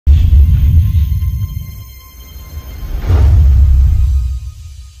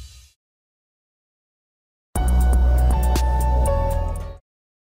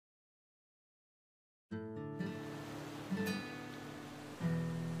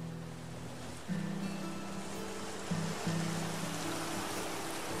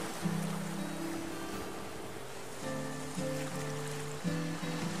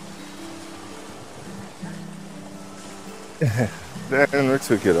Then we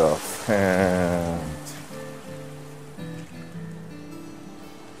took it off and...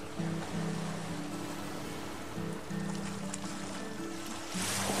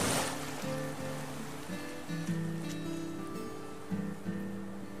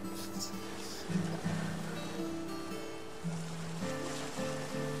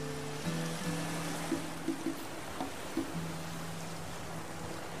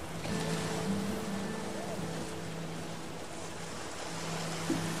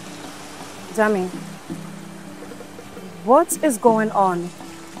 Dami, what is going on?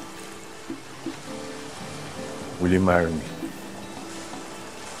 Will you marry me?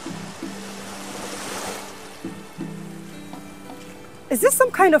 Is this some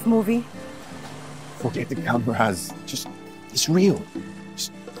kind of movie? Forget the cameras. Just, it's real.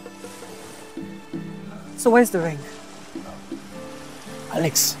 So where's the ring?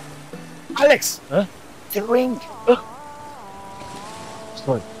 Alex! Alex! Huh? The ring!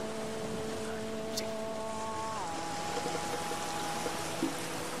 Sorry.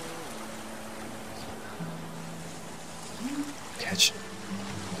 Kech.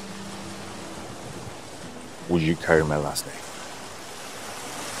 Will you carry my last name?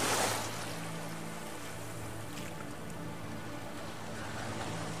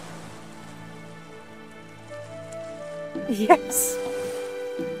 Yes.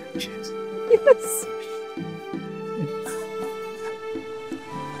 Yes. Yes.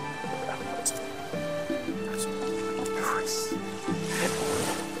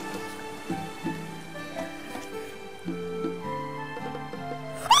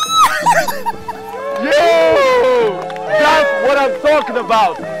 Yo! That's what I'm talking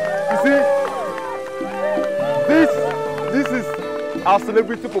about. You see, this is our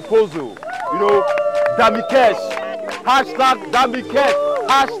celebrity proposal. You know, Dami Kech. Hashtag Dami Kech.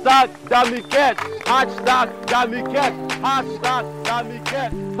 Hashtag Dami Kech. Hashtag Dami Kech. Hashtag Dami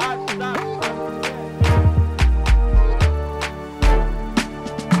Kech. Hashtag.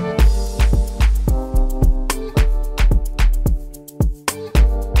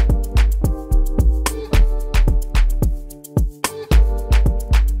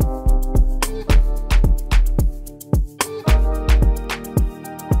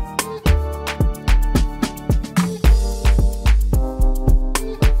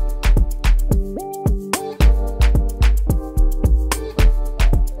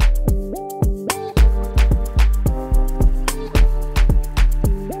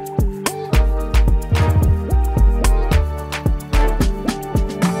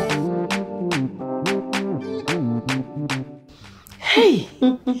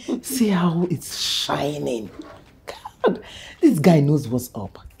 See how it's shining. God, this guy knows what's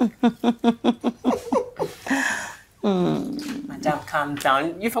up. Madam, calm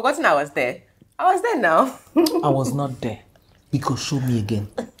down. You've forgotten I was there. I was there now. I was not there. Because show me again.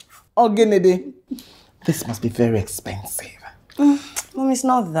 Ogenede. This must be very expensive. Mom, it's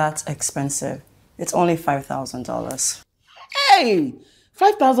not that expensive. It's only $5,000. Hey!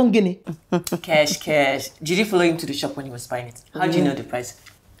 5,000 guinea. Cash. Did you follow him to the shop when he was buying it? How do you know the price?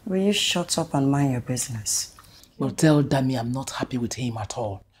 Will you shut up and mind your business? Well, tell Dami I'm not happy with him at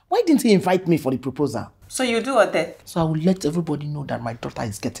all. Why didn't he invite me for the proposal? So you do what then? So I will let everybody know that my daughter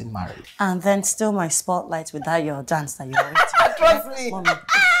is getting married. And then steal my spotlight with that your dance that you want. Trust me.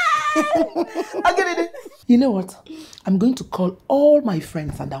 You know what? I'm going to call all my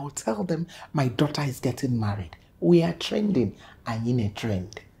friends and I will tell them my daughter is getting married. We are trending and in a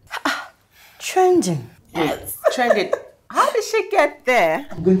trend. Trending? Yes. Trending. How did she get there?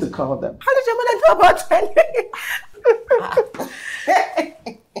 I'm going to call them. How did your mother know about trending?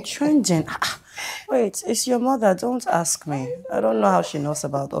 Trending? Wait, it's your mother. Don't ask me. I don't know how she knows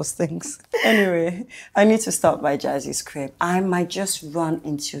about those things. Anyway, I need to stop by Jazzy's crib. I might just run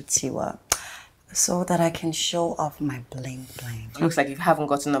into Tiwa so that I can show off my bling bling. Looks like you haven't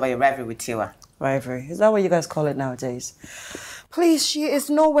gotten over your rivalry with Tiwa. Rivalry? Is that what you guys call it nowadays? Please, she is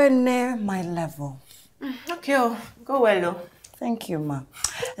nowhere near my level. Okay, go well though. Thank you, Ma.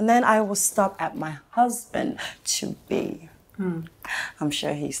 And then I will stop at my husband-to-be. I'm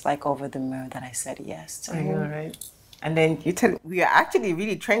sure he's like over the moon that I said yes to. Are you alright? And then you tell him, we are actually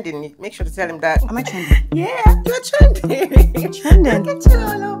really trending. Make sure to tell him that. Am I trending? Yeah, you're trending. Trending? Get you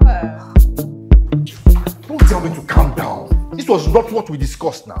all over. Don't tell me to calm down. This was not what we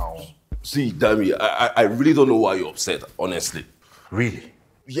discussed now. See, Dami, I really don't know why you're upset, honestly. Really?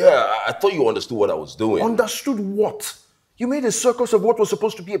 Yeah, I thought you understood what I was doing. Understood what? You made a circus of what was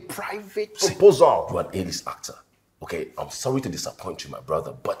supposed to be a private proposal. You're an A-list actor. Okay, I'm sorry to disappoint you, my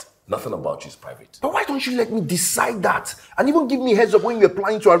brother, but nothing about you is private. But why don't you let me decide that? And even give me a heads up when you're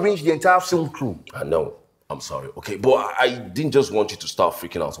planning to arrange the entire film crew? I know. I'm sorry, okay? But I didn't just want you to start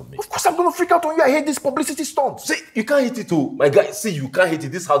freaking out on me. Of course I'm gonna freak out on you. I hate this publicity stunt. See, you can't hit it too. My guy, see, you can't hit it.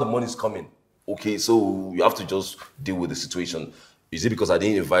 This is how the money's coming. Okay, so you have to just deal with the situation. Is it because I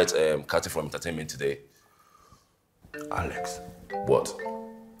didn't invite Kathy from entertainment today? Alex. What?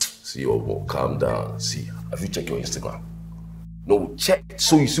 See, oh, calm down. See, have you checked your Instagram? No, check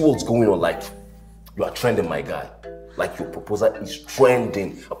so you see what's going on. Like, you are trending, my guy. Like, your proposal is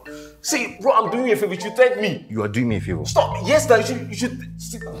trending. See, bro, I'm doing you a favor. You should thank me. You are doing me a favor. Stop. Yes, now you should.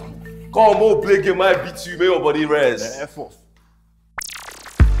 See. Come on, play game. I beat you. Make your body rest.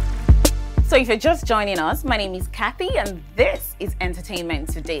 So if you're just joining us, my name is Kathy and this is Entertainment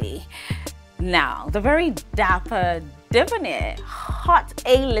Today. Now, the very dapper, debonair, hot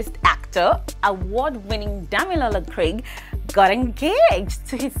A-list actor, award-winning Damilola Craig got engaged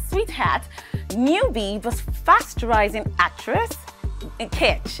to his sweetheart, newbie but fast-rising actress,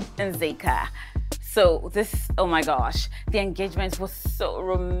 Kech and Zeka. So this, oh my gosh, the engagement was so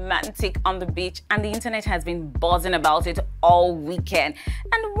romantic on the beach and the internet has been buzzing about it all weekend.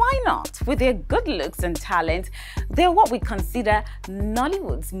 And why not? With their good looks and talent, they're what we consider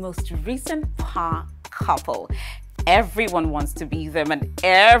Nollywood's most recent power couple. Everyone wants to be them and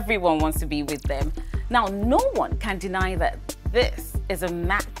everyone wants to be with them. Now, no one can deny that this is a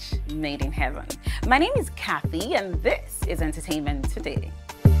match made in heaven. My name is Kathy and this is Entertainment Today.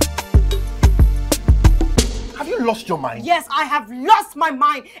 Have you lost your mind? Yes, I have lost my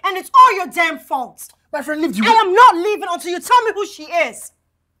mind, and it's all your damn fault. My friend, leave you. I am not leaving until you tell me who she is.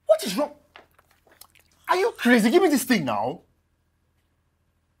 What is wrong? Are you crazy? Give me this thing now.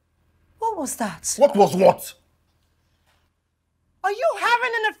 What was that? What was what? Are you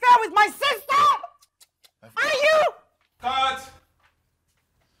having an affair with my sister? Are you? Cut!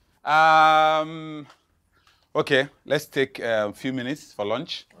 Okay, let's take a few minutes for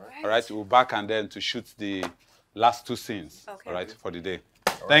lunch. All right, we'll back and then to shoot the last 2 scenes. Okay. All right, for the day.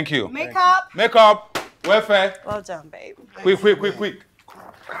 Right. Thank you. Makeup. Makeup. Welfare. Well done, babe. Quick.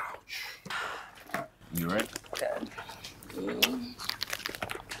 You right? Good.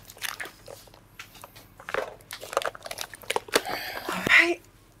 All right.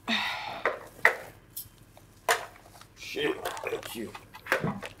 Shit, thank you.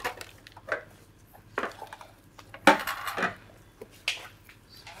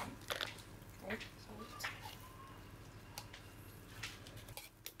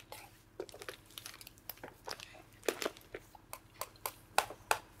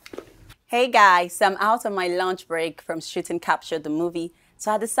 Hey guys, I'm out on my lunch break from shooting Capture the movie,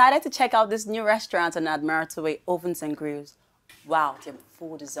 so I decided to check out this new restaurant on Admiralty Way, Ovens and Grills. Wow, their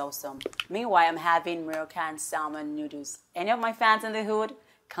food is awesome. Meanwhile, I'm having Moroccan salmon noodles. Any of my fans in the hood?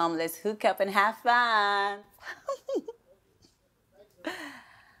 Come, let's hook up and have fun.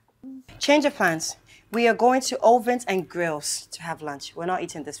 Change of plans. We are going to Ovens and Grills to have lunch. We're not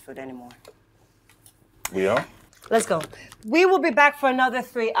eating this food anymore. We are? Let's go. We will be back for another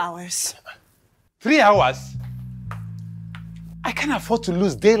 3 hours. 3 hours? I can't afford to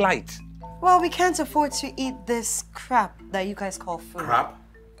lose daylight. Well, we can't afford to eat this crap that you guys call food. Crap?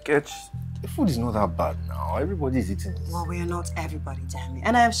 Kech, the food is not that bad now. Everybody's eating it. Well, we are not everybody, damn it.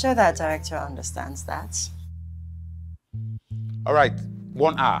 And I am sure that director understands that. All right,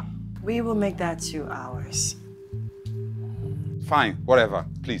 1 hour. We will make that 2 hours. Fine, whatever,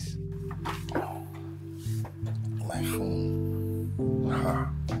 please. My phone.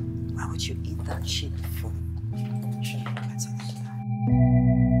 Why would you eat that shit food?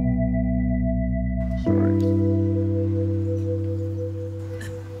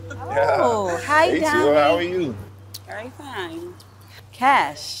 Oh, hi, Hey, Danny. Tio, how are you? Very fine.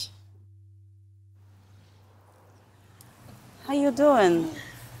 Cash. How you doing?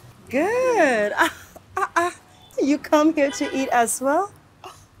 Good. You come here to eat as well?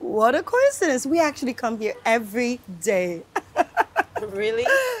 What a coincidence. We actually come here every day. Really?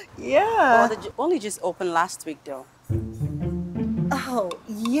 Yeah. Oh, the only just opened last week, though. Oh,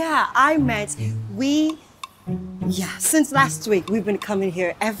 yeah, I meant since last week, we've been coming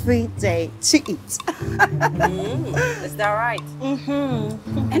here every day to eat. Is that right?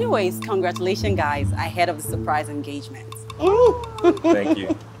 Mm-hmm. Anyways, congratulations, guys, ahead of the surprise engagement. Thank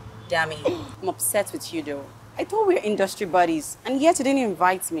you. Damn it, I'm upset with you, though. I thought we were industry buddies, and yet you didn't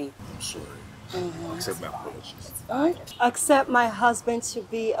invite me. I'm sorry. Accept my apologies. Accept my husband to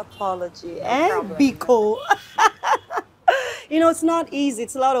be apology and be cool. You know, it's not easy.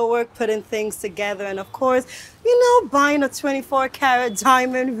 It's a lot of work putting things together. And of course, you know, buying a 24-karat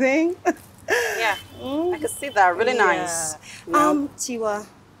diamond ring. Yeah, I could see that. Really nice. Tiwa,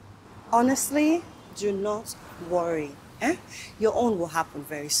 honestly, do not worry. Eh? Your own will happen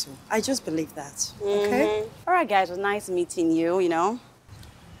very soon. I just believe that. Okay? All right, guys. It was nice meeting you, you know.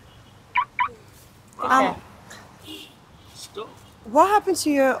 What happened to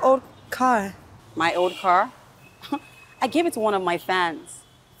your old car? My old car? I gave it to one of my fans.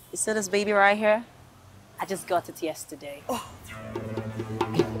 You see this baby right here? I just got it yesterday. Oh.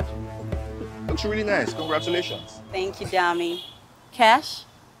 Looks really nice. Congratulations. Thank you, Dami. Cash,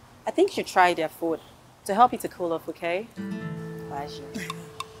 I think you should try their food to help you to cool off, okay? Pleasure.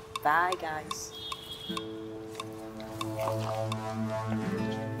 Bye, guys.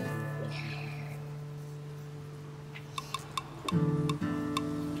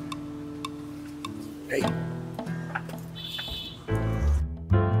 Hey.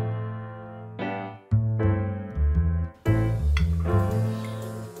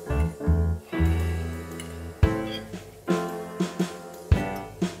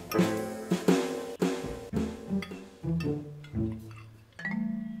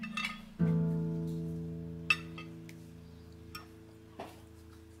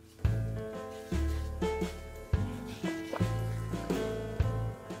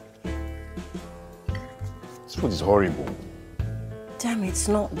 This food is horrible. Damn, it's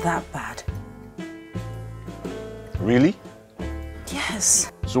not that bad. Really?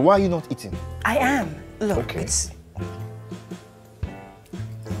 Yes. So why are you not eating? I am. Look, Okay. it's...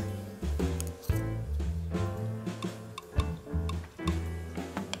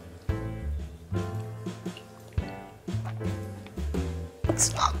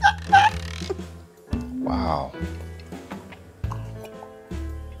 It's not that bad. Wow.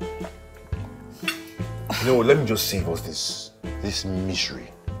 You know, let me just save us this misery.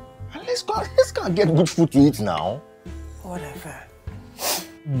 And let's go and get good food to eat now. Whatever.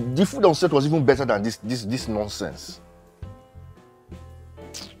 The food on set was even better than this nonsense.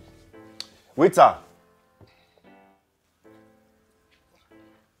 Waiter.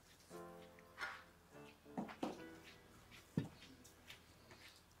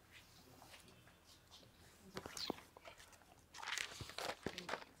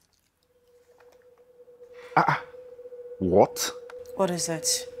 What? What is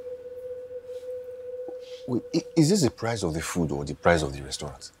it? Wait, is this the price of the food or the price of the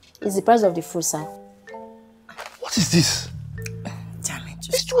restaurant? It's the price of the food, sir. What is this? Damn it,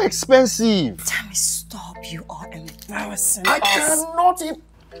 It's too expensive. Damn it, stop. You are embarrassing I us. cannot eat.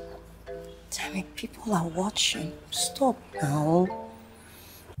 Damn it, people are watching. Stop now.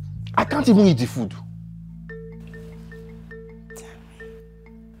 I can't even eat the food.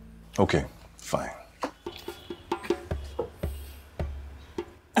 Okay, fine.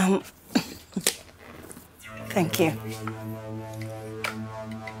 Thank you.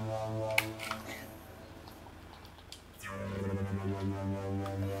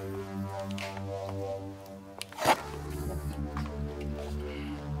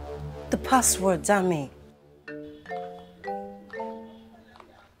 The password, Dami.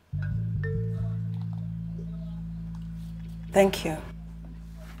 Thank you.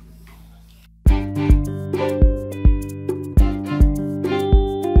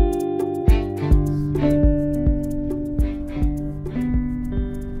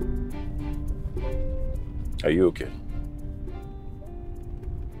 Are you okay?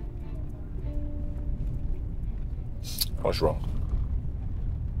 What's wrong?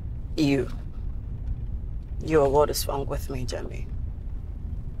 You. What is wrong with me, Jamie?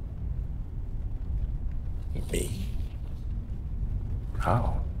 Me?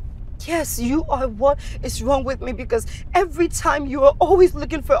 How? Yes, you are what is wrong with me because every time you are always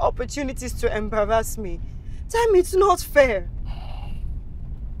looking for opportunities to embarrass me. Damn, it's not fair.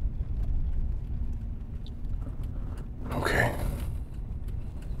 Okay.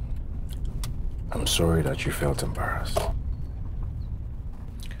 I'm sorry that you felt embarrassed.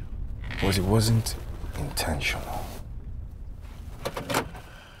 But it wasn't intentional.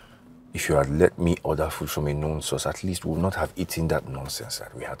 If you had let me order food from a known source, at least we would not have eaten that nonsense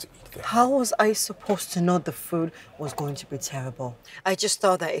that we had to eat there. How was I supposed to know the food was going to be terrible? I just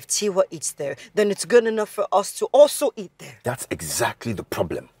thought that if Tiwa eats there, then it's good enough for us to also eat there. That's exactly the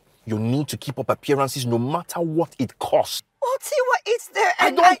problem. You need to keep up appearances no matter what it costs. Oh, Tiwa eats there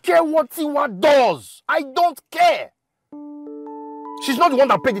and I don't care what Tiwa does. I don't care. She's not the one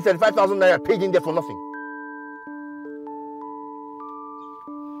that paid the 35,000 naira paid in there for nothing.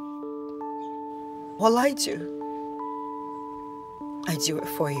 Well, I do. I do it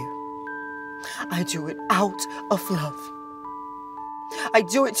for you. I do it out of love. I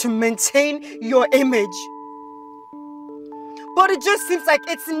do it to maintain your image. But it just seems like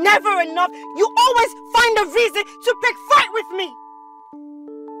it's never enough. You always find a reason to pick fight with me.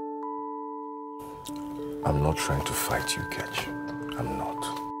 I'm not trying to fight you, Kech. I'm not.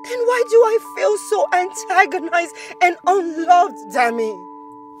 Then why do I feel so antagonized and unloved, Dami?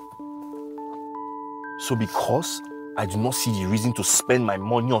 So because I do not see the reason to spend my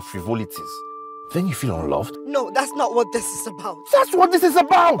money on frivolities, then you feel unloved? No, that's not what this is about. That's what this is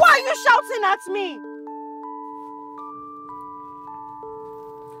about! Why are you shouting at me?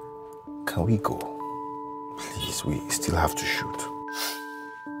 Can we go? Please, we still have to shoot.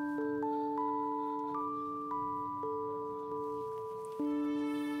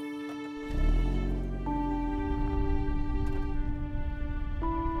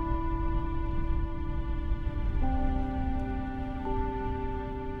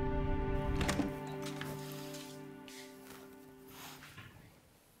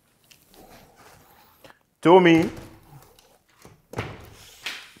 Tommy.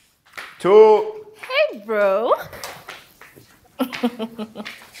 Hey, bro.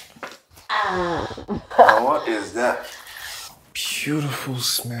 What is that? Beautiful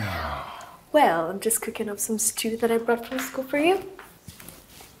smell. Well, I'm just cooking up some stew that I brought from school for you.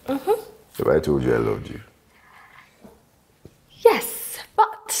 Have I told you I loved you? Yes,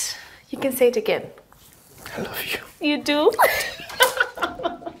 but you can say it again. I love you. You do?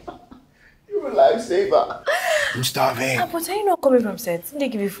 You're a lifesaver. I'm starving. But are you not coming from set? Did they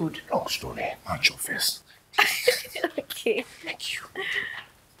give you food? Long story. Match your face. Okay. Thank you.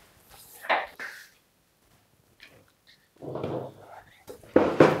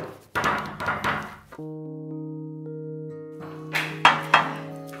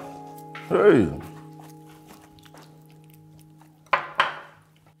 Hey.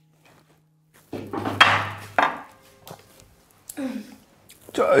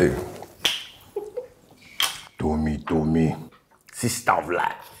 Jai. Tommy. Sister of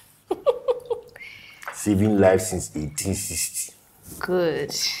life. Saving life since 1860.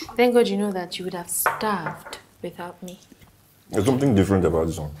 Good. Thank God you know that you would have starved without me. There's something different about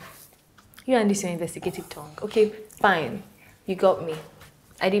this one. You and this your investigative tongue. Okay, fine. You got me.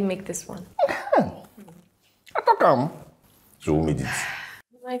 I didn't make this one. I thought So who made it?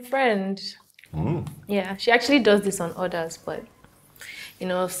 My friend. Yeah, she actually does this on orders, but you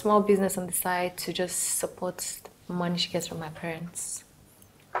know, small business on the side to just support the money she gets from my parents.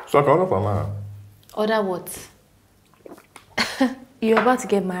 So I can order for her. Order what? You're about to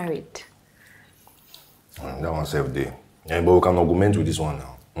get married. That one's every day. Yeah, but we can augment with this one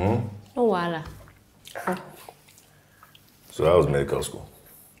now. No wala. So that was medical school.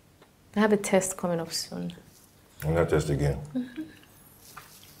 I have a test coming up soon. And that test again.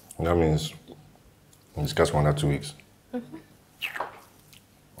 That means we discuss one or 2 weeks.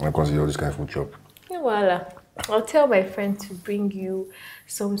 I consider this kind of food chop. No wala. I'll tell my friend to bring you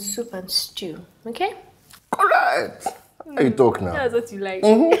some soup and stew, okay? Alright. How you talk now? That's what you like.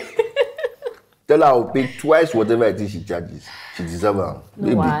 Tell her I'll pay twice whatever I think she charges. She deserves her.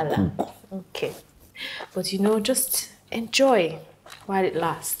 No wala. Okay. But you know, just enjoy while it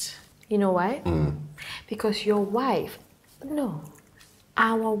lasts. You know why? Because your wife, no,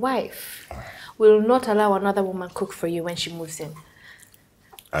 our wife, will not allow another woman cook for you when she moves in.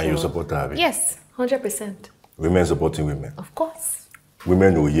 And you support her, Abby? Yes, 100%. Women supporting women. Of course.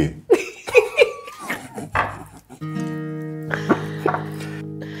 Women know ye.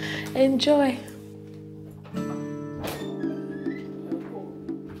 Enjoy.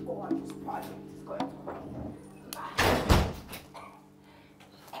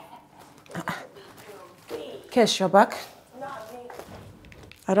 Kech, you're back?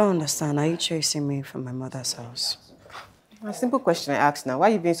 I don't understand. Are you chasing me from my mother's house? A simple question I asked now. Why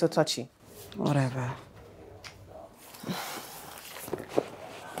are you being so touchy? Whatever.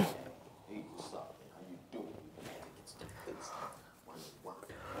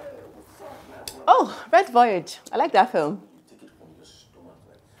 Oh, Red Voyage. I like that film.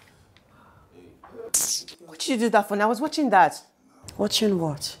 What did you do that for? I was watching that. Watching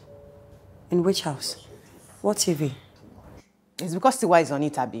what? In which house? What TV? It's because Tiwa is on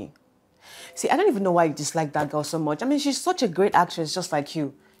it, Abby. See, I don't even know why you dislike that girl so much. I mean, she's such a great actress, just like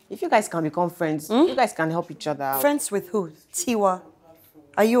you. If you guys can become friends, you guys can help each other out. Friends with who? Tiwa?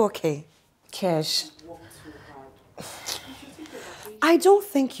 Are you okay? Kech. I don't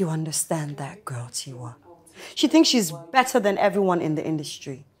think you understand that girl, Tiwa. She thinks she's better than everyone in the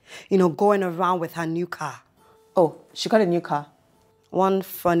industry. You know, going around with her new car. Oh, she got a new car? One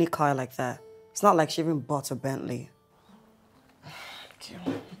funny car like that. It's not like she even bought a Bentley.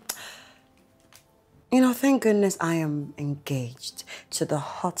 You know, thank goodness I am engaged to the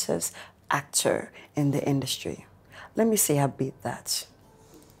hottest actor in the industry. Let me see her beat that.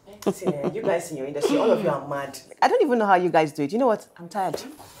 You guys in your industry, all of you are mad. I don't even know how you guys do it. You know what? I'm tired.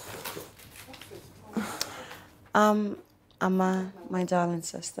 Amma, my darling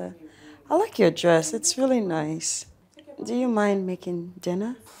sister, I like your dress. It's really nice. Do you mind making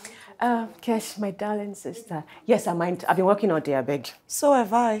dinner? Kech, my darling sister. Yes, I mind. I've been working all day, I beg. So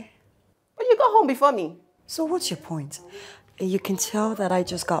have I. But you got home before me. So what's your point? You can tell that I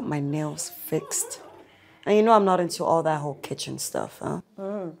just got my nails fixed. And you know I'm not into all that whole kitchen stuff, huh?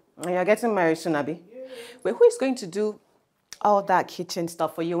 And you're getting married soon, Abby. Wait, who is going to do all that kitchen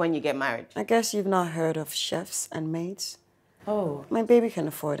stuff for you when you get married? I guess you've not heard of chefs and maids. Oh. My baby can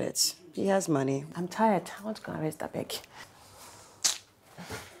afford it. He has money. I'm tired. I want to go and rest, Abeg.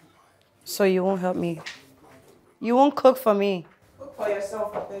 So you won't help me? You won't cook for me? Cook for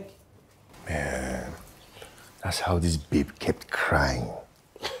yourself, Abeg. Man, that's how this babe kept crying.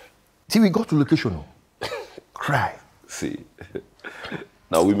 See, we got to location. Cry. See,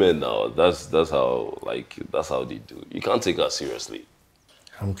 now women now, that's how they do. You can't take her seriously.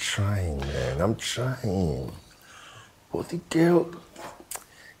 I'm trying, man. I'm trying. But the girl,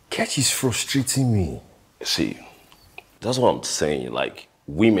 Kech is frustrating me. See, that's what I'm saying. Like,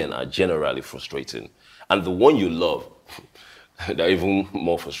 women are generally frustrating. And the one you love, they're even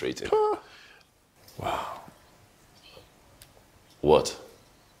more frustrating. Wow. What?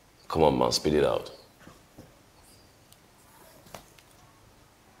 Come on, man, spit it out.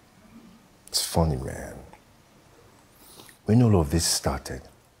 It's funny, man. When all of this started,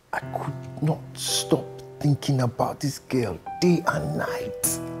 I could not stop thinking about this girl day and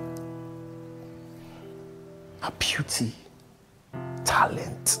night. Her beauty,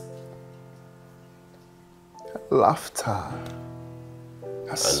 talent, laughter.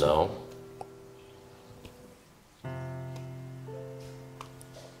 And now?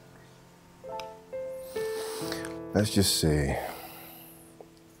 Let's just say,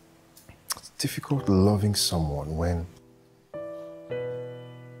 it's difficult loving someone when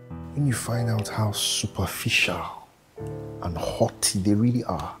you find out how superficial and haughty they really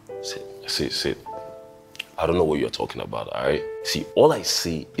are. See. I don't know what you're talking about, all right? See, all I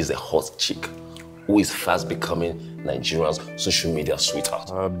see is a hot chick who is fast becoming Nigeria's social media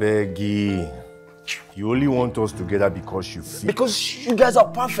sweetheart. I beg you. You only want us together because you feel... Because you guys are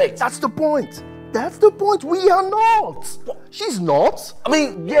perfect. That's the point. That's the point. We are not. What? She's not. I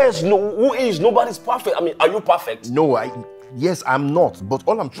mean, yes, no, who is? Nobody's perfect. I mean, are you perfect? No, yes, I'm not. But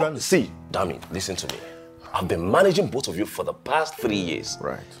all I'm trying to... See, Dami, listen to me. I've been managing both of you for the past 3 years.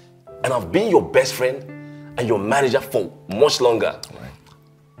 Right. And I've been your best friend and your manager for much longer. Right.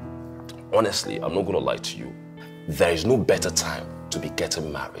 Honestly, I'm not going to lie to you. There is no better time to be getting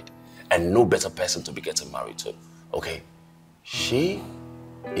married and no better person to be getting married to. Okay? She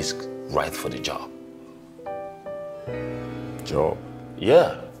is right for the job. Job?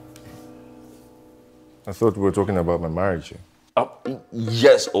 Yeah. I thought we were talking about my marriage.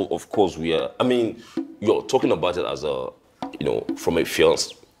 Yes, of course we are. I mean, you're talking about it as a, from a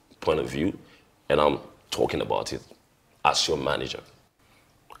fiance point of view, and I'm talking about it as your manager.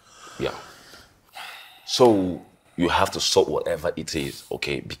 Yeah. So you have to sort whatever it is,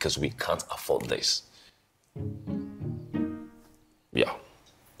 okay? Because we can't afford this. Yeah,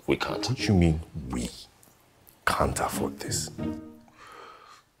 we can't. What do you mean we can't afford this?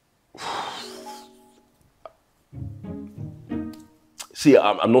 See,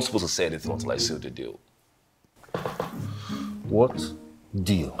 I'm not supposed to say anything until I seal the deal. What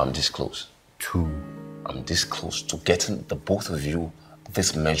deal? I'm this close to getting the both of you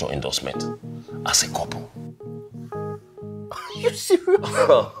this major endorsement as a couple. Are you serious?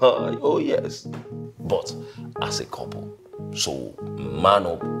 Oh, yes. But as a couple. So man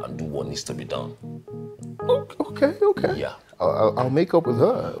up and do what needs to be done. Okay. Yeah. I'll make up with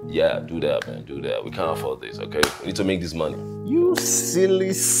her. Yeah, do that, man. Do that. We can't afford this, okay? We need to make this money. You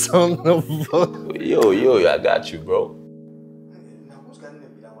silly son of a... Yo, I got you, bro.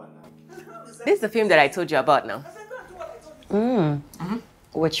 This is the film that I told you about now.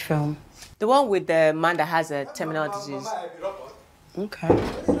 Which film? The one with the man that has a terminal disease. Okay.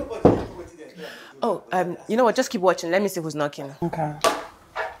 Oh, you know what? Just keep watching. Let me see who's knocking. Okay.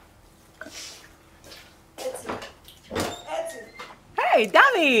 Hey,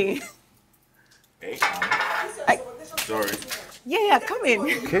 Danny! Hey, sorry. Yeah, come in.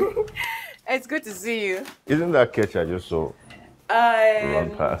 Okay. It's good to see you. Isn't that Kech I just saw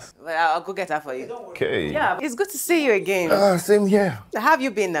run past? Well, I'll go get her for you. Okay. Yeah, it's good to see you again. Same here. How have you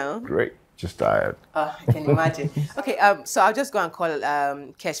been now? Great. Just tired. Oh, I can imagine. Okay, so I'll just go and call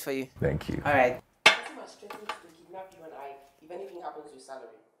Kech for you. Thank you. All right. If anything happens to your salary.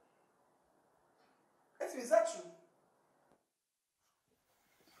 Is that true?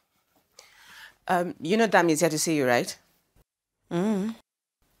 You know Dami is here to see you, right?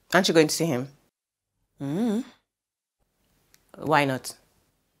 Aren't you going to see him? Why not?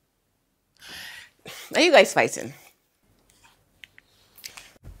 Are you guys fighting?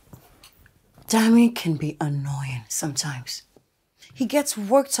 Dami can be annoying sometimes. He gets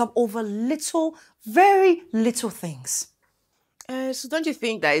worked up over little, very little things. So don't you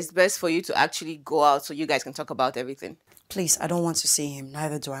think that it's best for you to actually go out so you guys can talk about everything? Please, I don't want to see him.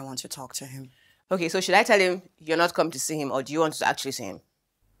 Neither do I want to talk to him. Okay, so should I tell him you're not coming to see him, or do you want to actually see him?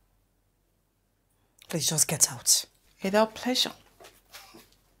 Please just get out. Without pleasure.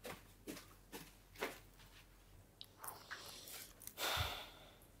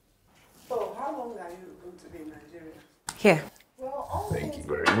 So, how long are you going to be in Nigeria? Here. Thank you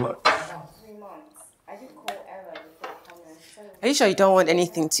very much. 3 months. I did call Ella before coming. Are you sure you don't want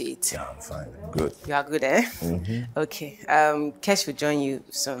anything to eat? Yeah, I'm fine. I'm good. You are good, eh? Mm-hmm. Okay. Kech will join you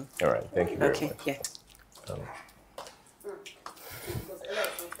soon. All right. Thank you very much. Okay, yeah.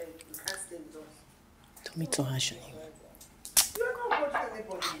 Don't be too harsh on him. You are not going to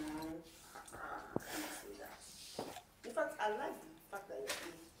anybody now. In fact, I like the fact that you're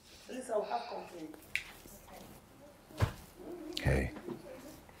here. At least I'll have company. Hey.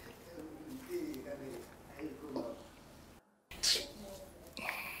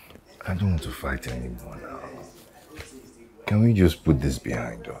 I don't want to fight anymore now. Can we just put this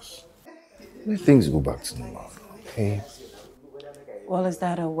behind us? Let things go back to normal, okay? Well, is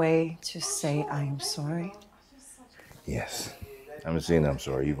that a way to say I'm sorry? Yes. I'm saying I'm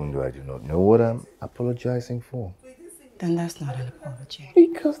sorry, even though I do not know what I'm apologizing for. Then that's not an apology.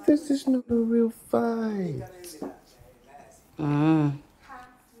 Because this is not a real fight.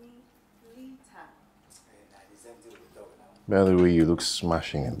 By the way, you look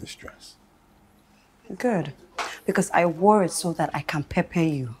smashing in this dress. Good. Because I wore it so that I can pepper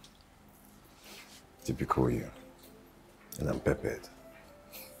you. Typical you. And I'm peppered.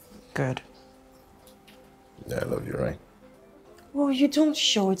 Good. Yeah, I love you, right? Well, you don't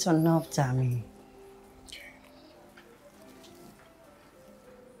show it enough, Dami.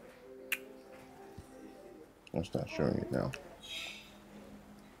 I'll start showing it now.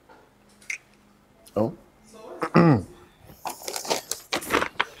 Oh.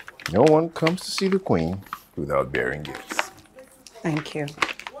 No one comes to see the queen without bearing gifts. Thank you.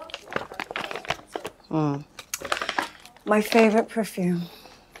 My favorite perfume.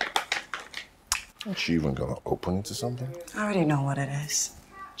 Aren't you even gonna open it to something? I already know what it is.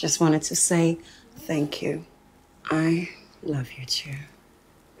 Just wanted to say thank you. I love you too.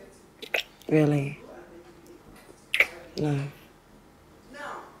 Really. Love.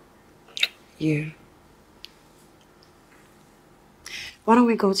 You. Why don't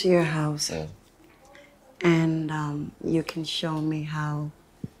we go to your house and you can show me how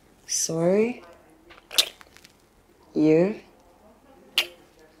sorry you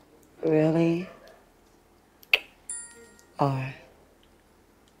really are.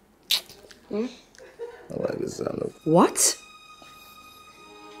 I like the sound of... What?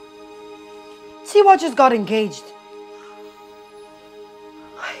 See what just got engaged.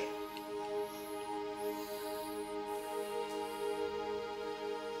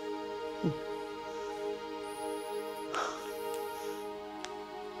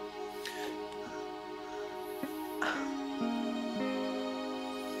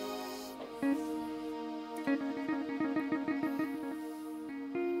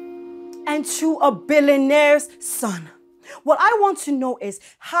 And to a billionaire's son. What I want to know is,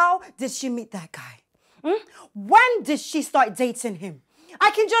 how did she meet that guy? When did she start dating him?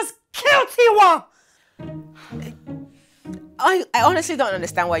 I can just kill Tiwa! I honestly don't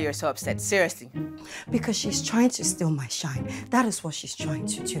understand why you're so upset, seriously. Because she's trying to steal my shine. That is what she's trying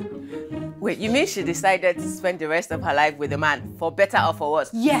to do. Wait, you mean she decided to spend the rest of her life with a man, for better or for worse?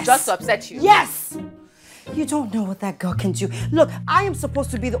 Yes! Just to upset you? Yes! You don't know what that girl can do. Look, I am supposed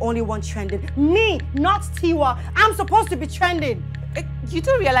to be the only one trending. Me, not Tiwa. I'm supposed to be trending. You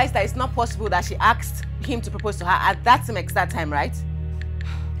do realize that it's not possible that she asked him to propose to her at that same exact time, right?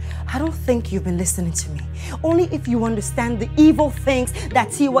 I don't think you've been listening to me. Only if you understand the evil things that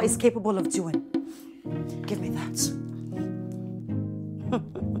Tiwa is capable of doing. Give me that.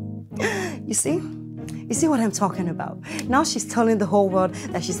 You see? You see what I'm talking about? Now she's telling the whole world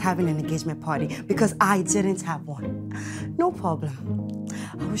that she's having an engagement party because I didn't have one. No problem.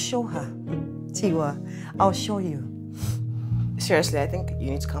 I will show her. Tiwa, I'll show you. Seriously, I think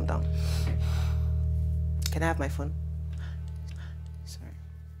you need to calm down. Can I have my phone? Sorry.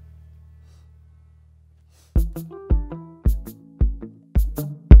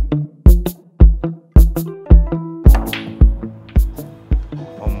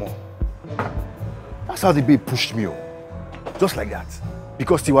 That's how the babe pushed me up. Just like that.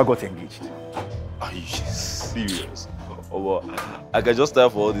 Because Tiwa got engaged. Are you serious? Oh, I can just tell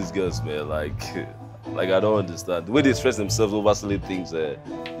for all these girls, man. Like I don't understand. The way they stress themselves over silly things,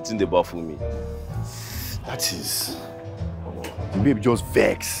 it's in the baffle me. That is... The babe just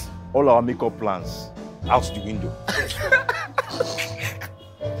vex. All our makeup plans out the window.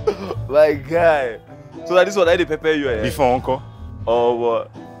 My guy. So that this one I did prepare you, eh? Before uncle. Oh,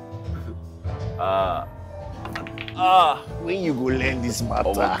 what? When you go learn this matter.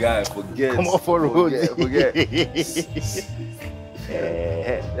 Oh my guy, forget. Come off for road. Forget.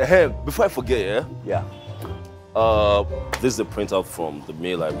 Before I forget, Yeah. This is the printout from the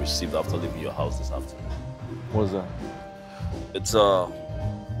mail I received after leaving your house this afternoon. What's that? It's the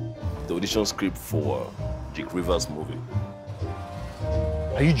audition script for Jake Rivers' movie.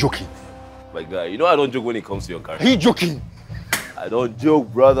 Are you joking? My guy, you know I don't joke when it comes to your career. Are you joking? I don't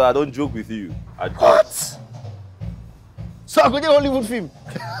joke, brother. I don't joke with you. I don't. What? So I go to Hollywood film.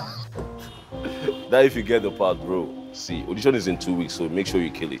 That if you get the part, bro. See, audition is in 2 weeks, so make sure you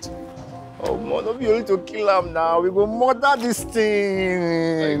kill it. Oh man, don't be only to kill him now. We go murder this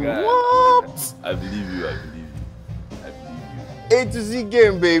thing. My guy, What? I believe you. I believe you. I believe you. A to Z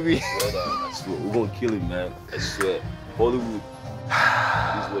game, baby. Brother, I swear, we're gonna kill him, man. I swear. Hollywood is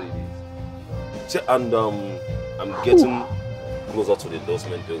what it is. See, and I'm getting closer to the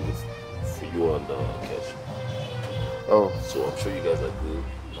endorsement deal for you and Kech. Oh. So I'm sure you guys are good.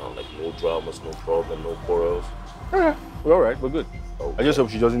 Like no dramas, no problem, no quarrels. Yeah, we're all right. We're good. Okay. I just hope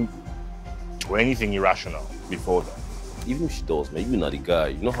she doesn't do anything irrational before that. Even if she does, man, you're not the guy.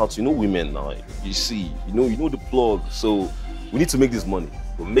 You know how to, you know women now. You see, you know the plug. So we need to make this money.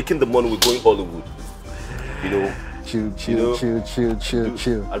 We're making the money. We're going Hollywood. You know. Chill.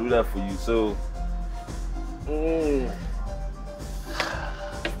 I do that for you. So.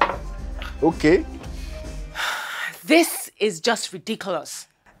 Okay. This is just ridiculous.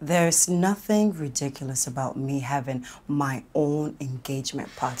 There's nothing ridiculous about me having my own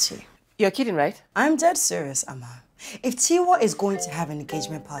engagement party. You're kidding, right? I'm dead serious, Amma. If Tiwa is going to have an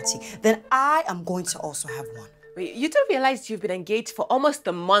engagement party, then I am going to also have one. Wait, you don't realize you've been engaged for almost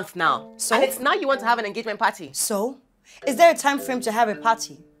a month now. So? And it's now you want to have an engagement party. So? Is there a time frame to have a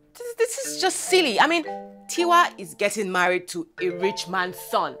party? This is just silly. I mean, Tiwa is getting married to a rich man's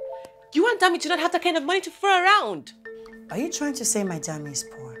son. You want Dami to not have that kind of money to throw around. Are you trying to say my Dami is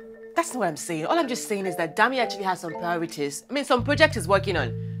poor? That's not what I'm saying. All I'm just saying is that Dami actually has some priorities. I mean, some project he's working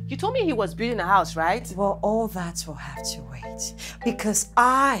on. You told me he was building a house, right? Well, all that will have to wait. Because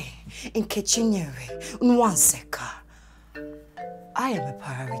I, Nkechi Nwanseka, I am a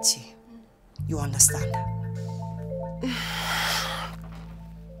priority. You understand?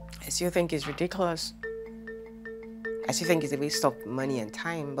 I still think it's ridiculous. I still think it's a waste of money and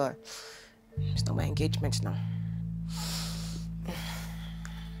time, but it's not my engagement now.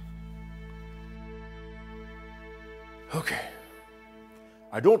 Okay.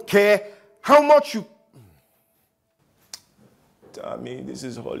 I don't care how much you... Damn, this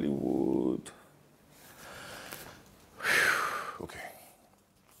is Hollywood. Okay.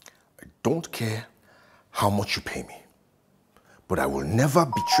 I don't care how much you pay me, but I will never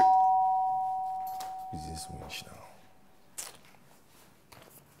betray... Is this much now?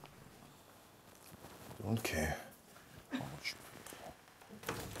 Don't care how much you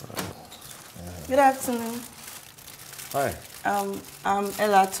pay. Good afternoon. Hi. I'm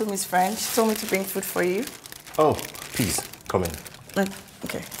Ella, Tommy's friend. She told me to bring food for you. Oh, please, come in.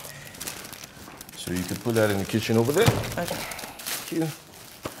 Okay. So you could put that in the kitchen over there. Okay. Thank you.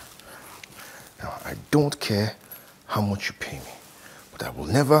 Now, I don't care how much you pay me, but I will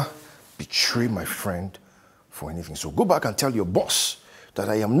never betray my friend for anything. So go back and tell your boss that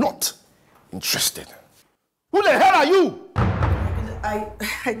I am not interested. Who the hell are you?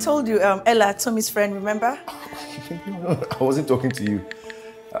 I told you, Ella, Tommy's friend, remember? I wasn't talking to you.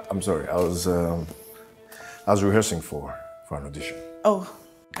 I'm sorry. I was rehearsing for an audition. Oh,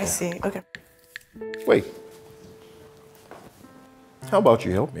 I see. Okay. Wait. How about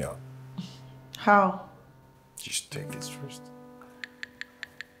you help me out? How? Just take this first.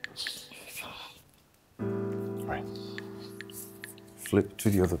 Right. Flip to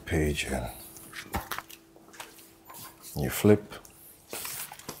the other page and you flip.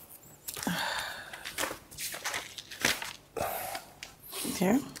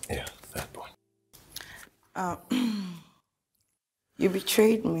 Here? Yeah, that one. You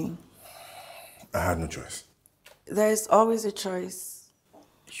betrayed me. I had no choice. There's always a choice.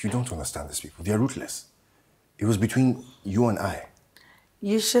 You don't understand these people. They are ruthless. It was between you and I.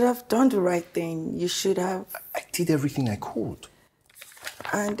 You should have done the right thing. You should have... I did everything I could.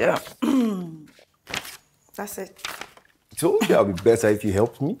 And that's it. I told you I'll be better if you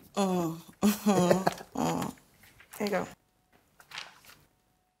helped me. Here you go.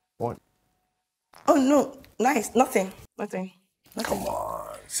 Oh, no. Nice. Nothing. Nothing. Come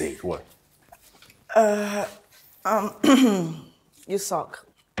on. Say it. What? You suck.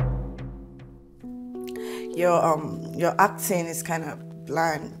 Your acting is kind of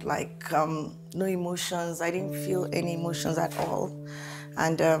bland, like no emotions. I didn't feel any emotions at all.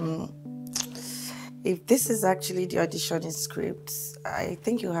 And if this is actually the auditioning script, I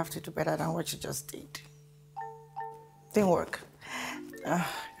think you have to do better than what you just did. Didn't work.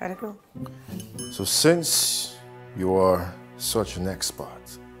 Gotta go. So since you are such an expert,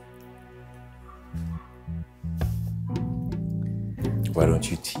 why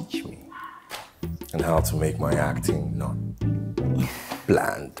don't you teach me on how to make my acting not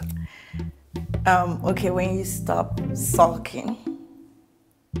bland? Okay, when you stop sulking.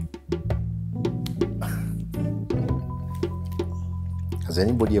 Has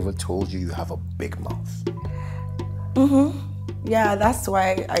anybody ever told you you have a big mouth? Yeah, that's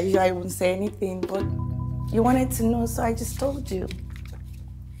why I wouldn't say anything, but you wanted to know, so I just told you.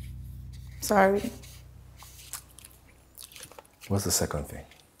 Sorry. What's the second thing?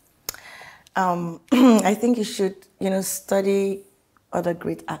 I think you should, study other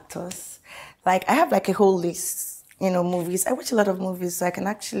great actors. Like, I have like a whole list, movies. I watch a lot of movies, so I can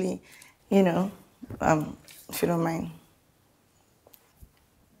actually, if you don't mind.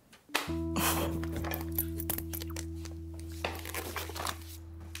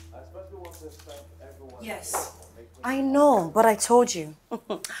 Yes, I know, but I told you.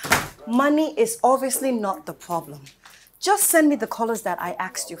 Money is obviously not the problem. Just send me the colors that I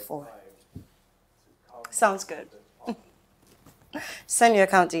asked you for. Sounds good. Send your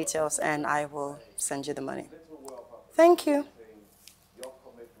account details and I will send you the money. Thank you.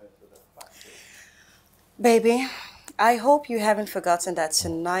 Baby, I hope you haven't forgotten that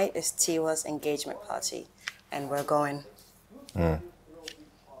tonight is Tiwa's engagement party and we're going.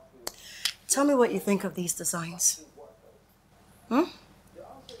 Tell me what you think of these designs. Yeah,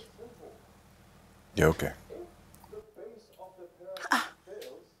 okay.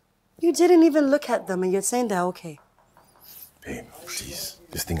 You didn't even look at them and you're saying they're okay. Babe, please.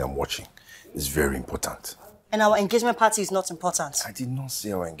 This thing I'm watching is very important. And our engagement party is not important. I did not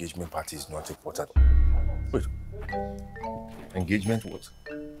say our engagement party is not important. Wait. Engagement what?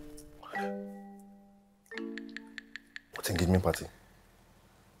 What engagement party?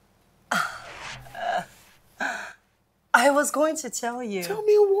 I was going to tell you. Tell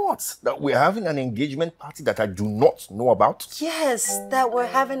me what? That we're having an engagement party that I do not know about? Yes, that we're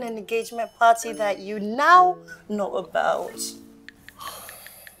having an engagement party that you now know about.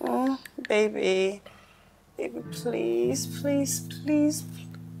 Baby, please, please, please.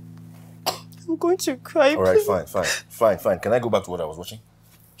 I'm going to cry. All right, fine. Can I go back to what I was watching?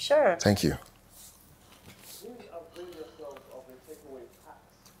 Sure. Thank you.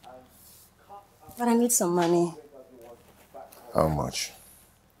 But I need some money. How much?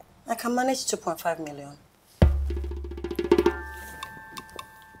 I can manage 2.5 million.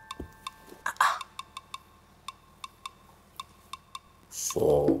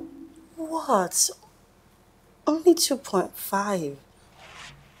 For? What? Only 2.5.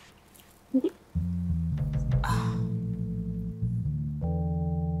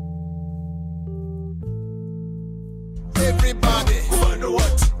 Everybody, who wanna know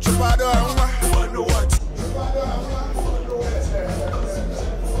what? Who wanna know what?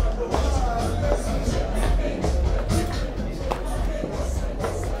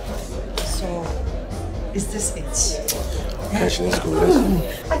 So, is this it? Kech, let's go.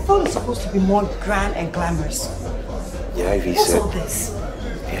 I thought it's supposed to be more grand and glamorous. The IV What's said. all this?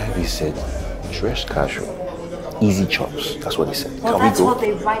 The IV said, dress casual, easy chops. That's what he said. Well, Can that's we go? what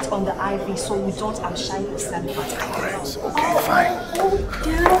they write on the IV, so we don't outshine the standard. Alright, okay, fine.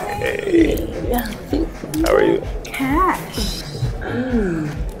 Hey. How are you? Cash.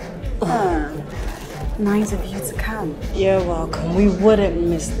 Nice of you to come. You're welcome. We wouldn't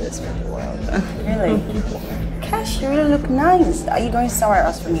miss this for the world. Really? Cash, you really look nice. Are you going somewhere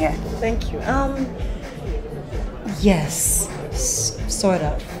else from here? Thank you. Yes, sort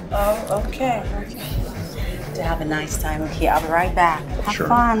of. Oh, okay. To have a nice time here. I'll be right back. Have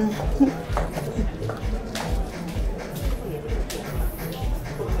fun.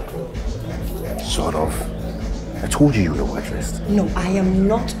 Sort of. I told you were overdressed. No, I am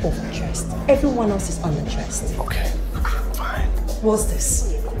not overdressed. Everyone else is underdressed. Okay, fine. What's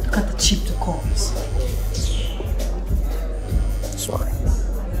this? Look at the cheap decors. Sorry.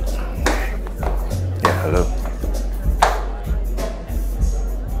 Yeah, hello.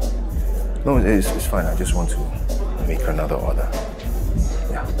 No, it's fine. I just want to make another order.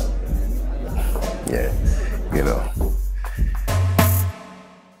 Yeah, you know.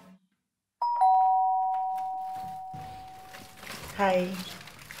 Hi.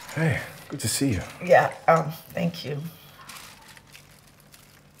 Hey, good to see you. Yeah, thank you.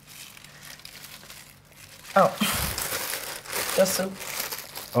 Oh, your soup.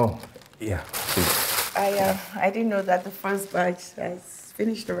 Oh, yeah, please. I didn't know that the first batch has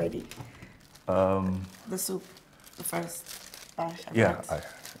finished already. The soup, the first batch.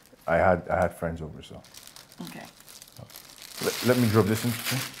 I had friends over, so. Okay. Let me drop this in.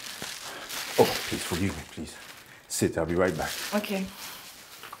 Oh, please forgive me, please. Sit, I'll be right back. Okay.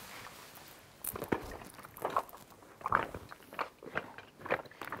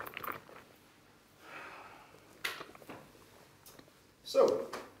 So,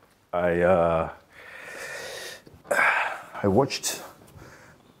 I watched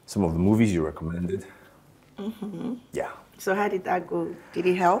some of the movies you recommended. Mm-hmm. Yeah. So how did that go? Did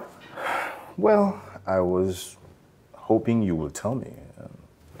it help? Well, I was hoping you will tell me.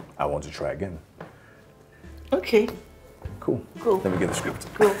 I want to try again. Okay. Cool. Cool. Let me get the script.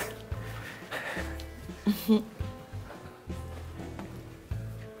 Cool.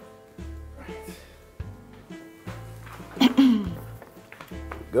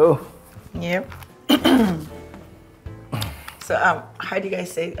 Go. Yep. So, how do you guys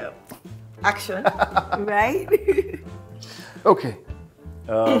say action? Right? Okay.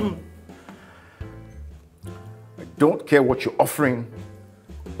 I don't care what you're offering,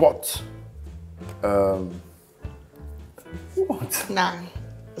 but what? Nah,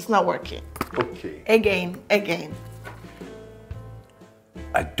 it's not working. Okay. Again.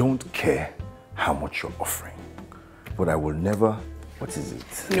 I don't care how much you're offering, but I will never. What is it?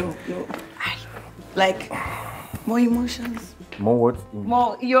 No. Like more emotions. More what?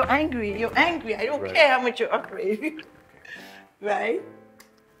 More. You're angry. I don't care how much you're offering. Right?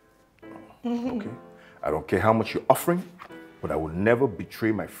 Okay. I don't care how much you're offering, but I will never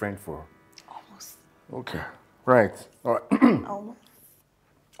betray my friend for. Almost. Okay. Right. All right. Almost.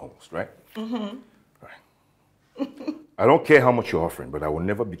 Almost, right? Mm-hmm. I don't care how much you're offering, but I will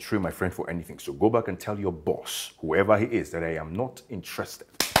never betray my friend for anything. So go back and tell your boss, whoever he is, that I am not interested.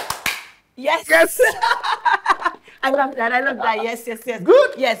 Yes. I love that. Yes.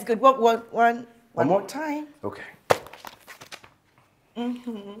 Good. Yes, good. One more time. Okay.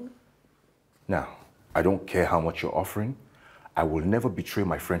 Mm-hmm. Now, I don't care how much you're offering. I will never betray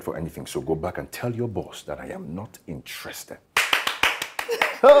my friend for anything. So go back and tell your boss that I am not interested.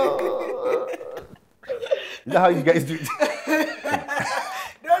 Is that how you guys do it?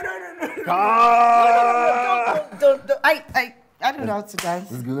 No. Don't. I don't know how to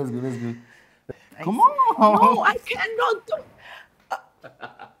dance. Let's go. Come on. No, I cannot do.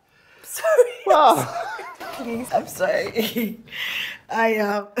 Sorry. Wow. Please, I'm sorry.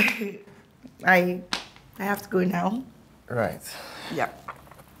 I have to go now. Right. Yeah.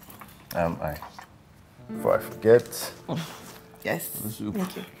 Before I forget. Yes.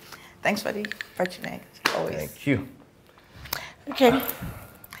 Thank you. Thanks for the opportunity. Always. Thank you. Okay.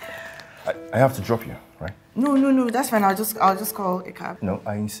 I have to drop you, right? No. That's fine. I'll just call a cab. No,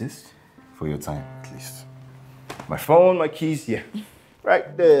 I insist. For your time, at least. My phone, my keys, yeah.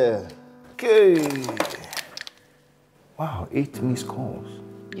 Right there. Okay. Wow, 8 missed calls.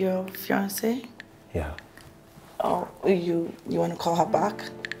 Your fiance? Yeah. Oh, you want to call her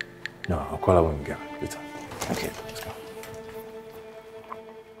back? No, I'll call her when we get the time. Okay. Let's go.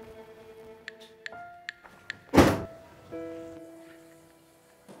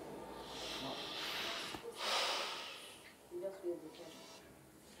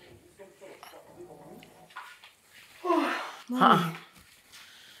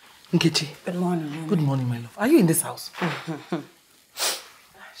 Nkechi. Good morning. Good morning, my love. Are you in this house?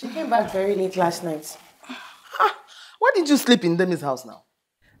 She came back very late last night. Why didn't you sleep in Demi's house now?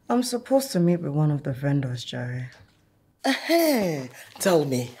 I'm supposed to meet with one of the vendors, Jerry. Tell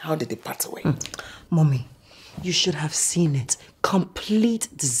me, how did they part away? Mommy, you should have seen it. Complete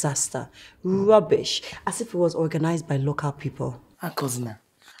disaster. Rubbish. As if it was organized by local people. Cousin,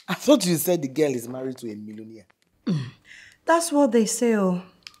 I thought you said the girl is married to a millionaire. That's what they say, oh.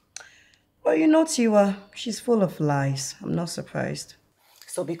 But you know Tiwa, she's full of lies. I'm not surprised.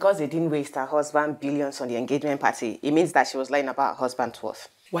 So because they didn't waste her husband billions on the engagement party, it means that she was lying about her husband's worth.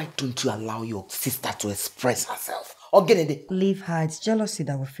 Why don't you allow your sister to express herself? Or get it? Leave her. It's jealousy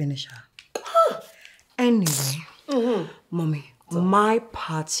that will finish her. Anyway, Mommy, my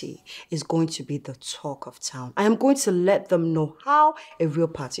party is going to be the talk of town. I am going to let them know how a real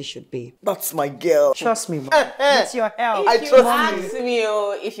party should be. That's my girl. Trust me, Mom. It's your help. If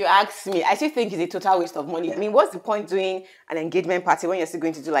you ask me, I still think it's a total waste of money. I mean, what's the point doing an engagement party when you're still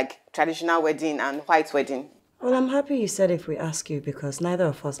going to do like traditional wedding and white wedding? Well, I'm happy you said if we ask you because neither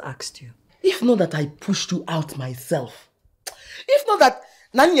of us asked you. If not that I pushed you out myself. If not that,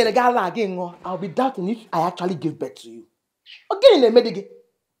 I'll be doubting if I actually gave birth to you. Again, in the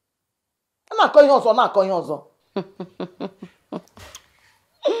I'm not calling you.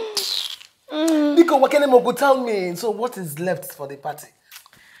 Nico, what can you tell me? So what is left for the party?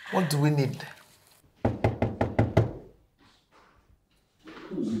 What do we need?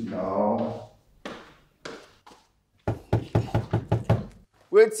 No.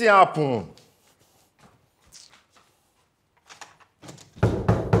 What's happen?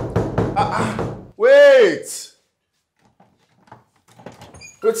 Wait!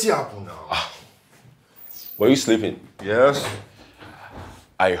 What's happen now? Were you sleeping? Yes.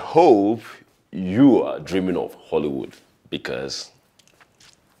 I hope you are dreaming of Hollywood because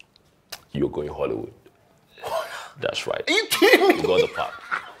you're going Hollywood. That's right. Are you kidding me? You got the part.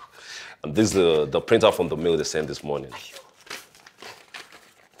 And this is the printer from the mail they sent this morning.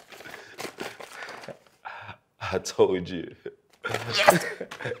 I told you.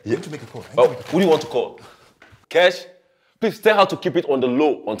 You have to make a call. Oh, who do you want to call? Kech? Please tell her to keep it on the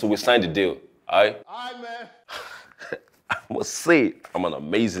low until we sign the deal. Aye, man. I must say, I'm an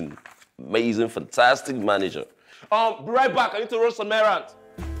amazing, fantastic manager. Be right back. I need to run some errands.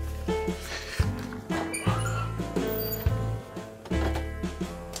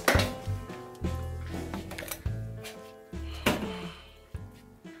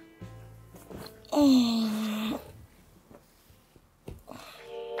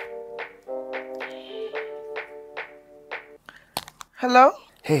 Hello?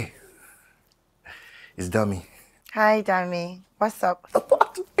 Hey, it's Dami. Hi, Dami. What's up? The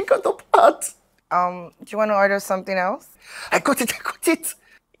part. I got the part. Do you want to order something else? I got it.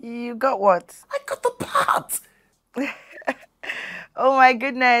 You got what? I got the part. Oh my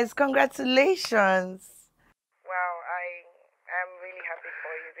goodness, congratulations. Wow, I am really happy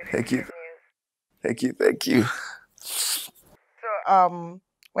for you. Thank you. Thank you. So,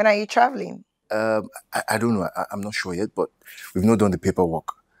 when are you traveling? I don't know. I'm not sure yet, but we've not done the paperwork.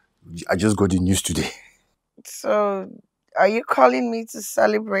 I just got the news today. So, are you calling me to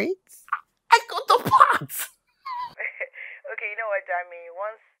celebrate? I got the part. Okay, you know what, Dami?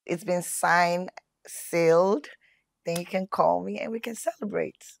 Once it's been signed, sealed, then you can call me and we can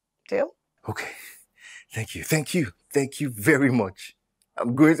celebrate. Deal? Okay. Thank you very much.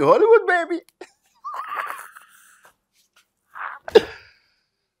 I'm going to Hollywood, baby.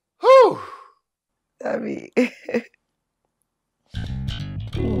 Whew. Dami.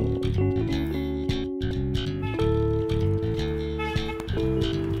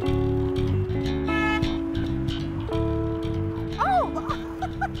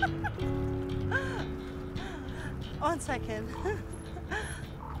 One second.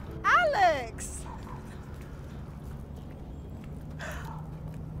 Alex!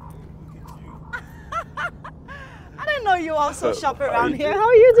 I didn't know you also shop around here. How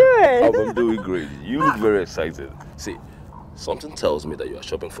are you doing? I'm doing great. You look very excited. See, something tells me that you are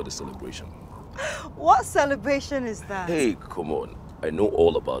shopping for the celebration. What celebration is that? Hey, come on. I know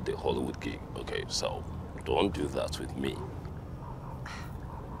all about the Hollywood gig, okay? So don't do that with me.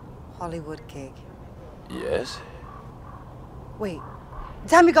 Hollywood gig. Yes? Wait,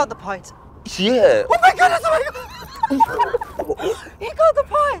 Dami got the part. Yeah. Oh my goodness, He got the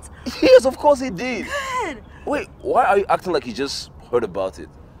part. Yes, of course he did. Good. Wait, why are you acting like you just heard about it?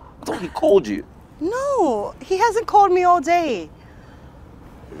 I thought he called you. No, he hasn't called me all day.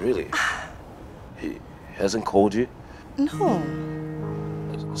 Really? He hasn't called you? No.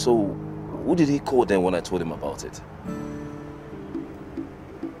 So, who did he call then when I told him about it?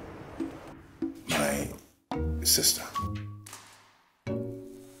 My sister.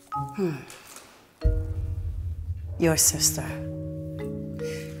 Your sister.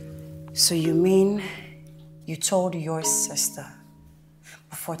 So you mean you told your sister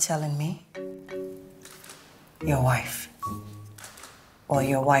before telling me? Your wife. Or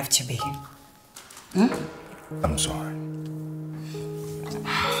your wife to be? I'm sorry.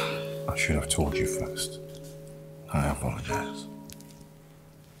 I should have told you first. I apologize.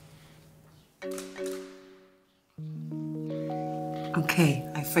 Okay,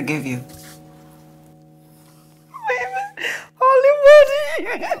 I forgive you. Hollywood!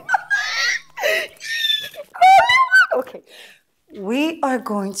 Okay. We are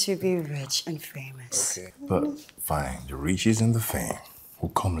going to be rich and famous. Okay. But fine, the riches and the fame will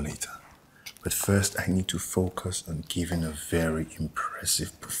come later. But first, I need to focus on giving a very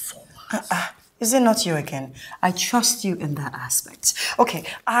impressive performance. Is it not you again? I trust you in that aspect. Okay,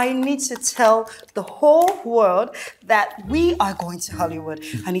 I need to tell the whole world that we are going to Hollywood.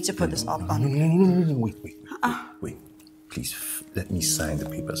 I need to put this up on. No, wait. Please, let me sign the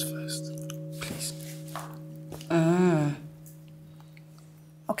papers first. Please.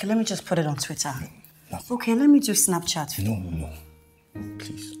 Okay, let me just put it on Twitter. Nothing. Okay, let me do Snapchat. No.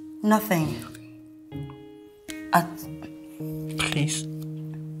 Please. Nothing. Please.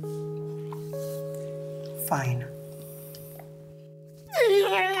 Fine.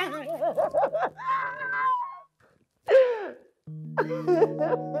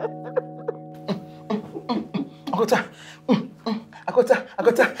 Akota.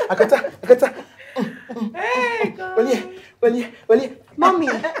 Hey, God. Mommy.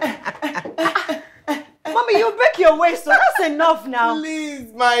 Mommy, you break your waist, so that's enough now.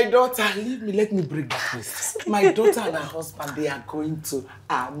 Please, my daughter, leave me. Let me break that waist. My daughter and her husband, they are going to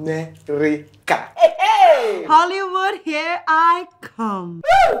America. Hey! Hollywood, here I come.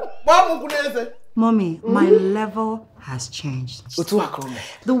 Mommy, my level has changed.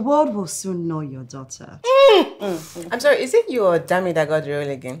 The world will soon know your daughter. I'm sorry, is it you or Dami that got the role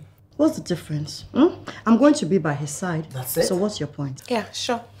again? What's the difference? I'm going to be by his side. That's it. So what's your point? Yeah,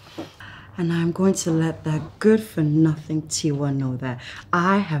 sure. And I'm going to let that good-for-nothing Tiwa know that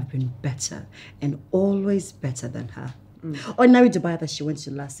I have been better and always better than her. Ordinary Dubai that she went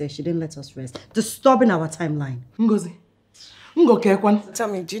to last year, she didn't let us rest, disturbing our timeline. Ngozi. Tell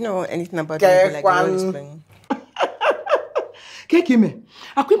me, do you know anything about the like the role playing? Kekime,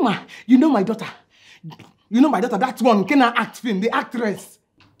 Akwima, you know my daughter. That one, can act film, the actress.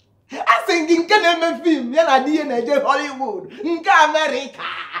 I sing in Keneme film, then I did Hollywood, in America.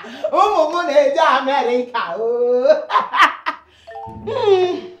 Oh, America.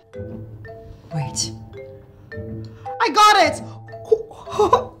 Wait. I got it!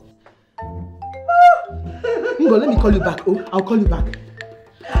 Ngo, let me call you back. Oh, I'll call you back.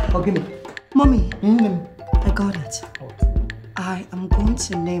 Okay. Mommy, I got it. I am going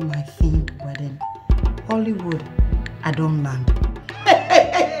to name my theme wedding Hollywood. I don't land.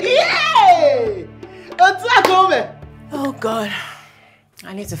 Yay! Oh God,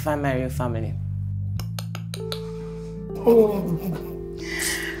 I need to find my real family. Oh.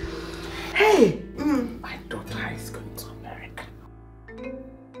 Hey, my daughter is going to America.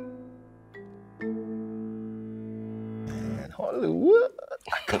 Hollywood.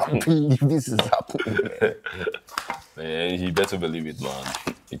 I can't believe this is happening. Man, you better believe it, man.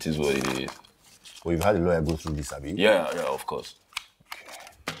 It is what it is. Well, you've had a lawyer go through this, have you? Yeah, of course.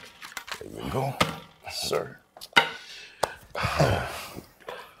 Okay. There you go. Sir. I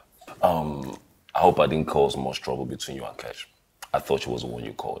hope I didn't cause much trouble between you and Kech. I thought she was the one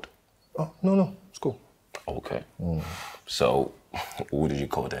you called. Oh, no. It's cool. Okay. So, who did you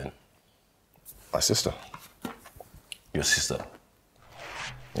call then? My sister. Your sister?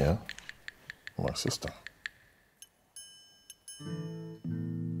 Yeah, my sister.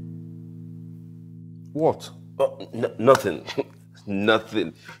 What? Nothing.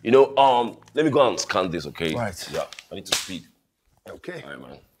 Nothing. You know, let me go and scan this, okay? Right. Yeah, I need to speed. Okay. All right,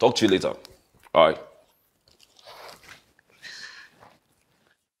 man. Talk to you later. All right.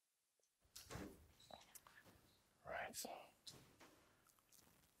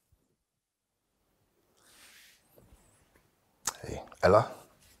 Hey, Ella?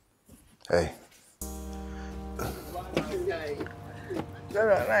 Hey.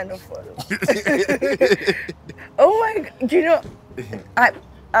 Oh my God, you know,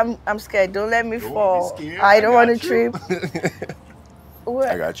 I'm scared. Don't let me fall. I don't want to trip.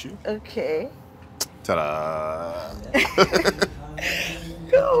 I got you. Okay. Ta-da!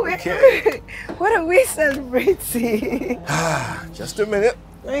 Go away. Okay. What are we celebrating? Just a minute.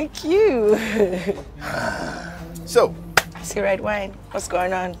 Thank you. So. I see red wine. What's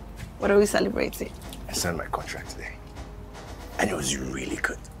going on? What are we celebrating? I signed my contract today. And it was really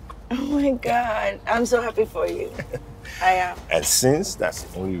good. Oh my God. I'm so happy for you. I am. And since that's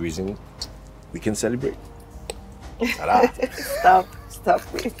the only reason we can celebrate. Ta-da. Stop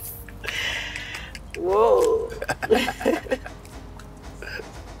it. Whoa.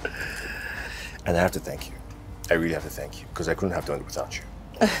 And I have to thank you. I really have to thank you, because I couldn't have done it without you.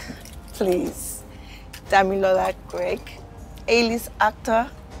 Please. Damilola Greg, A-list actor.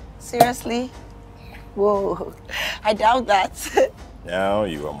 Seriously? Whoa. I doubt that. Now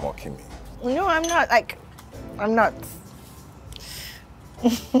you are mocking me. No, I'm not. I'm not.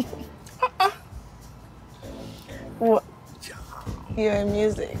 What? You're in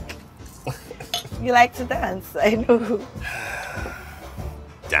music. You like to dance, I know.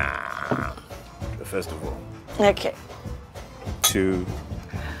 Damn. First of all. Okay. To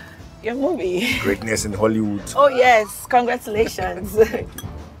your movie. Greatness in Hollywood. Oh yes, congratulations.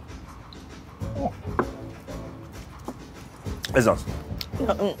 Let's dance.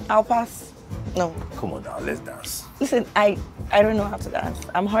 No, I'll pass. No. Come on now, let's dance. Listen, I don't know how to dance.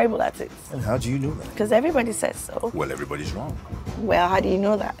 I'm horrible at it. And how do you know that? Because everybody says so. Well, everybody's wrong. Well, how do you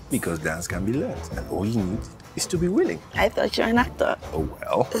know that? Because dance can be learned, and all you need is to be willing. I thought you're an actor. Oh,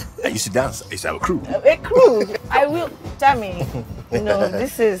 well, I used to dance. I used to have a crew. A crew? I will. Tammy,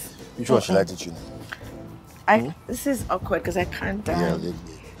 this is... Which one should I teach you now? This is awkward because I can't dance. Yeah.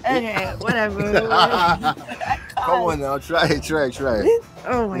 Okay, whatever. Come on now, try it.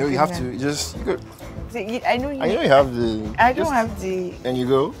 Oh my You have to just... You go. See, I know you have the... I don't have the... And you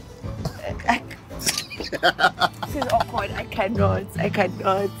go. This is awkward. I cannot.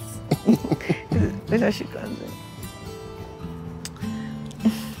 Where she goes.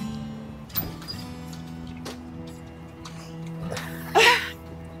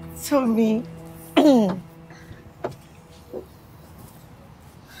 So me.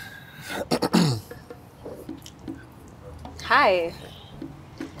 Hi.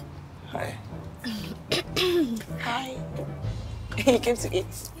 Hi. Hi. You came to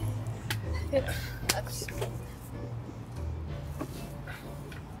eat? Yep.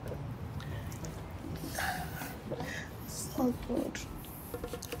 So good.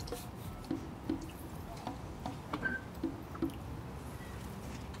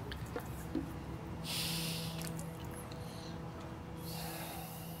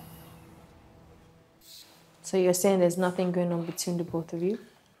 So you're saying there's nothing going on between the both of you?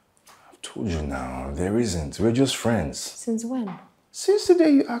 I've told you now, there isn't. We're just friends. Since when? Since the day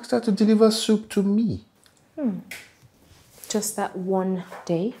you asked her to deliver soup to me. Just that one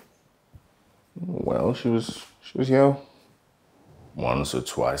day? Well, she was here once or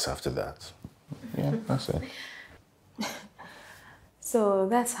twice after that. Yeah, that's it. So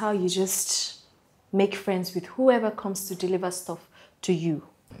that's how you just make friends with whoever comes to deliver stuff to you?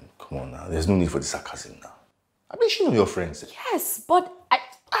 Come on now, there's no need for the sarcasm now. I mean, she knows your friends. Yes, but I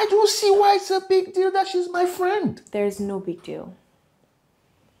don't see why it's a big deal that she's my friend. There is no big deal.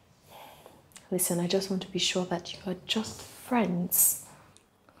 Listen, I just want to be sure that you are just friends.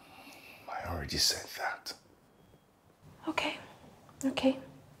 I already said that. Okay.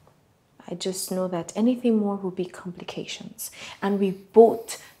 I just know that anything more will be complications. And we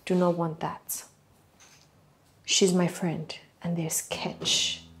both do not want that. She's my friend, and there's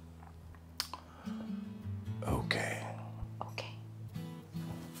Kech. Okay.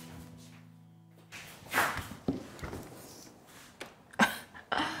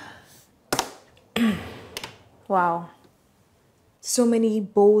 Wow. So many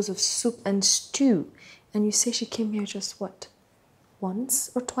bowls of soup and stew. And you say she came here just what?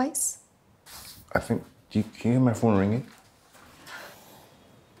 Once or twice? I think, can you hear my phone ringing?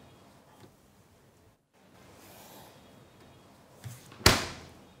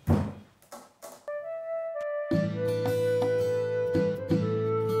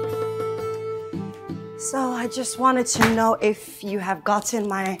 So I just wanted to know if you have gotten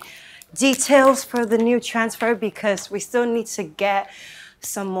my details for the new transfer, because we still need to get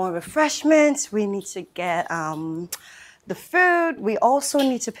some more refreshments. We need to get the food. We also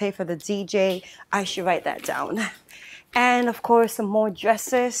need to pay for the DJ. I should write that down. And of course, some more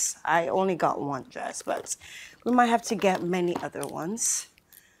dresses. I only got one dress, but we might have to get many other ones.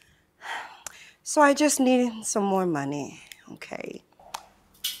 So I just need some more money, okay?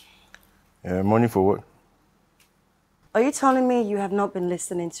 Money for what? Are you telling me you have not been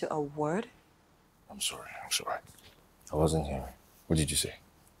listening to a word? I'm sorry. I wasn't hearing. What did you say?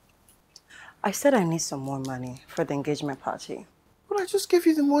 I said I need some more money for the engagement party. But I just gave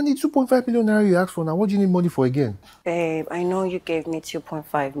you the money, 2.5 million naira you asked for. Now, what do you need money for again? Babe, I know you gave me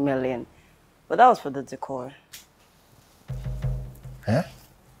 2.5 million, but that was for the decor. Huh?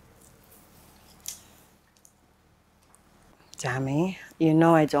 Dammy, you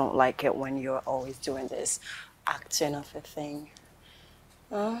know I don't like it when you're always doing this acting of a thing.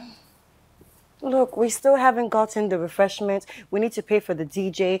 Look, we still haven't gotten the refreshments. We need to pay for the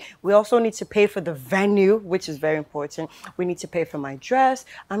DJ. We also need to pay for the venue, which is very important. We need to pay for my dress.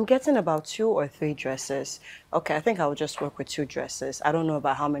 I'm getting about 2 or 3 dresses. Okay, I think I'll just work with 2 dresses. I don't know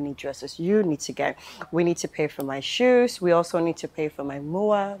about how many dresses you need to get. We need to pay for my shoes. We also need to pay for my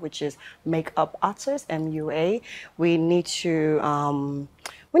MUA, which is makeup artist, MUA. We need to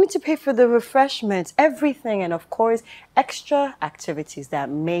pay for the refreshments, everything, and of course, extra activities that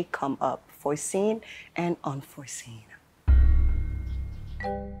may come up, foreseen and unforeseen.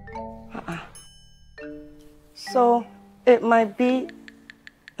 So it might be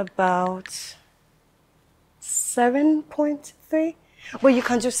about 7.3. Well, you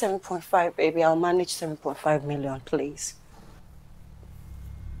can do 7.5, baby. I'll manage 7.5 million, please.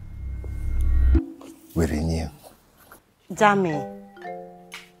 We're in you. Dammy.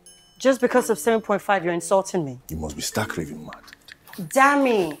 Just because of 7.5, you're insulting me. You must be stark raving mad. Damn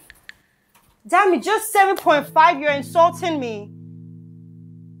it, just 7.5, you're insulting me.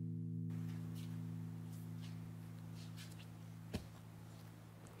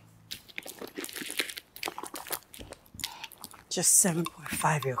 Just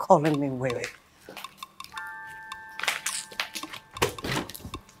 7.5, you're calling me weird.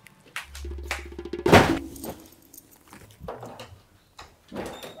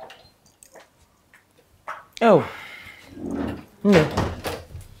 Oh.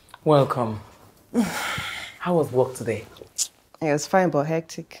 Welcome. How was work today? It was fine, but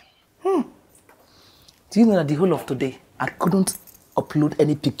hectic. Do you know that the whole of today, I couldn't upload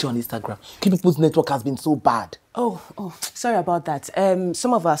any picture on Instagram? People's network has been so bad. Oh, sorry about that.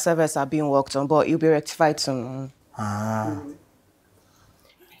 Some of our servers are being worked on, but it'll be rectified soon.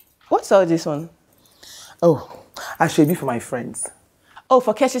 What's all this one? Oh, I should be for my friends. Oh,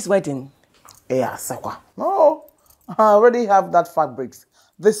 for Kech's wedding? Yeah, Sakwa. No, I already have that fabrics.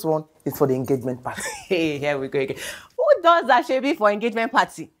 This one is for the engagement party. Hey, here we go again. Who does that Shebi for engagement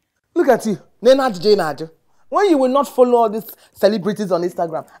party? Look at you, Nenad. When you will not follow all these celebrities on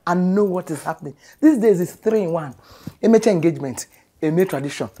Instagram and know what is happening. These days it's 3 in 1. A major engagement, a new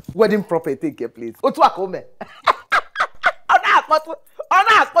tradition, wedding proper, take care, please.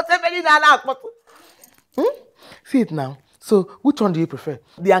 See it now. So, which one do you prefer?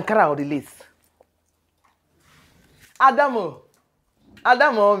 The Ankara or the lace? Adamo,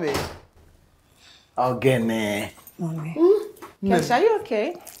 me. Again, Mommy. Kech, are you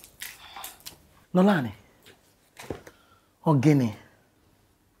okay? Nolani. Again.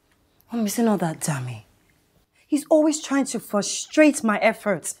 I'm missing all that dummy. He's always trying to frustrate my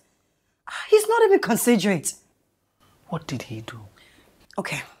efforts. He's not even considerate. What did he do?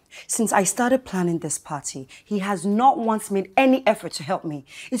 Okay, since I started planning this party, he has not once made any effort to help me.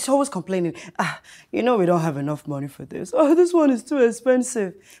 He's always complaining, we don't have enough money for this. Oh, this one is too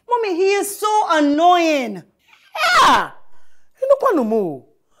expensive. Mommy, he is so annoying. Yeah!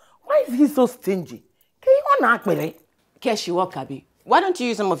 Why is he so stingy? Can you not act me? Kech, you work, Abi. Why don't you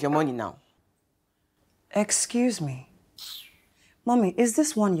use some of your money now? Excuse me. Mommy, is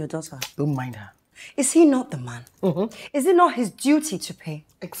this one your daughter? Don't mind her. Is he not the man? Is it not his duty to pay?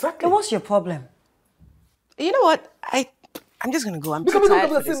 Exactly. Then what's your problem? You know what? I'm just gonna go. I'm too tired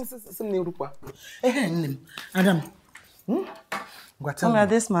for this. Adam. Mommy, are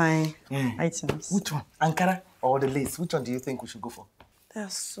these my items? Which one? Ankara or the lace? Which one do you think we should go for? They're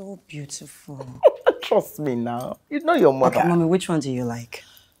so beautiful. Trust me now. You know your mother. Okay, Mommy, which one do you like?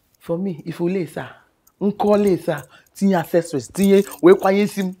 For me, if we lace, tinye accessories, tinye we kwanye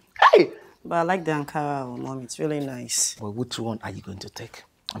sim. Hey! But I like the Ankara, Mommy. It's really nice. Well, which one are you going to take?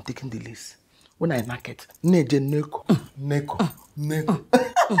 I'm taking the lace. When I market, neko.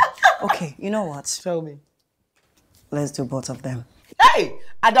 Okay, you know what? Tell me. Let's do both of them. Hey!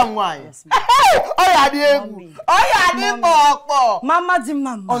 Adam, why? Yes, hey! Mama di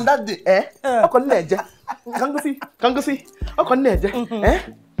mama. On that day, Can go see?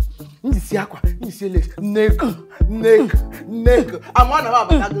 Neko. I'm one of our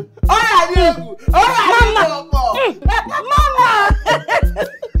Mama!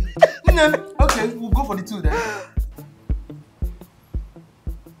 Okay, we'll go for the 2 then.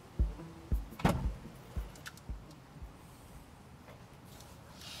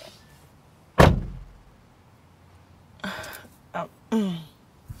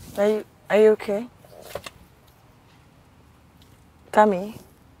 Are you okay? Kami?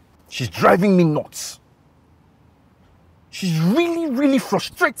 She's driving me nuts. She's really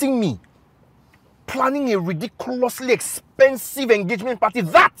frustrating me. Planning a ridiculously expensive engagement party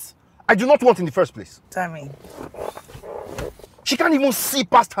that I do not want in the first place. Tammy. She can't even see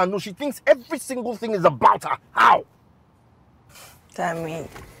past her nose. She thinks every single thing is about her. How? Tammy.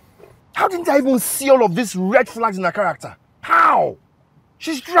 How didn't I even see all of these red flags in her character? How?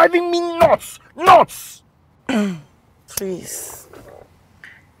 She's driving me nuts. Nuts! Please.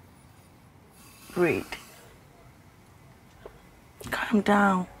 Breathe. Calm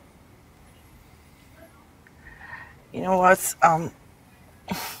down. You know what?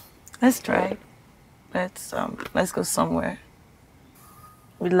 Let's try. Let's go somewhere.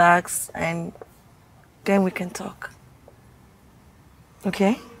 Relax and then we can talk.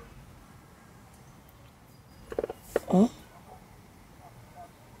 Okay?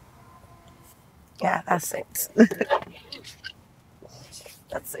 Yeah, that's it.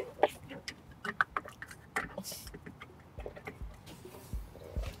 That's it.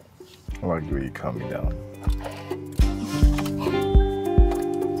 I like the way you calm me down.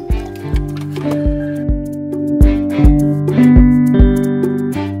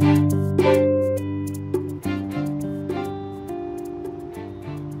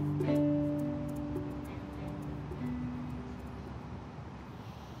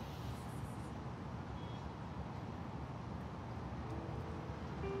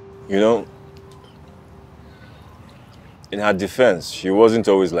 You know, in her defense, she wasn't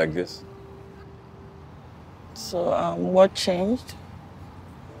always like this. So, what changed?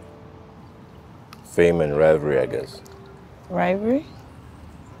 Fame and rivalry, I guess. Rivalry?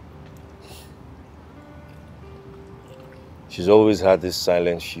 She's always had this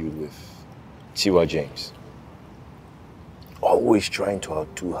silent feud with Tiwa James. Always trying to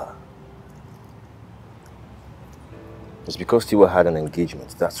outdo her. It's because Tiwa had an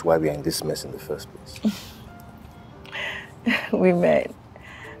engagement. That's why we are in this mess in the first place. Women,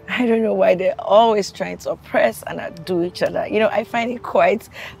 I don't know why they're always trying to oppress and outdo each other. You know, I find it quite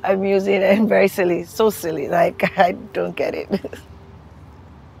amusing and very silly. So silly. Like, I don't get it.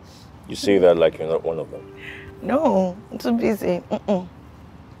 You say that like you're not one of them. No, I'm too busy.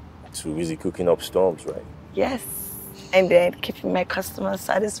 Too busy cooking up storms, right? Yes. And then keeping my customers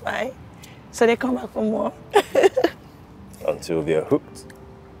satisfied so they come back for more. Until they're hooked,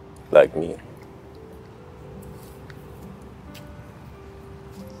 like me.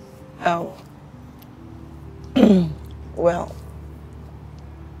 Oh. Well.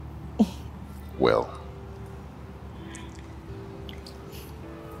 Well.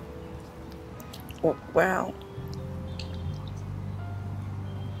 Well.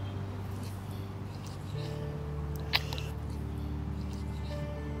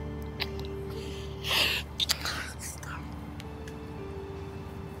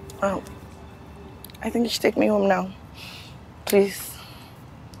 Oh, I think you should take me home now. Please.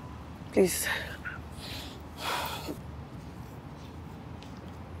 Please.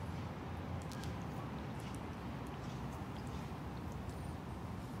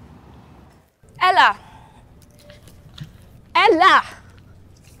 Ella! Ella!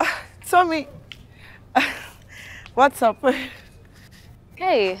 Tommy. What's up?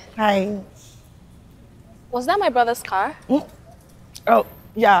 Hey. Hi. Was that my brother's car? Oh,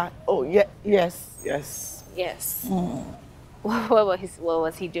 yeah. Oh, yeah. Yes. Yes. Yes. What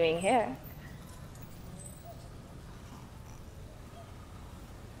was he doing here?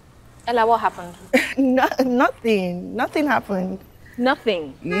 Ella, what happened? Nothing. Nothing happened.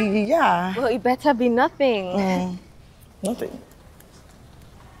 Nothing? Yeah. Well, it better be nothing. Nothing.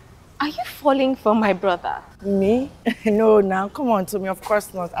 Are you falling for my brother? Me? No, now. Come on, Tommy. Of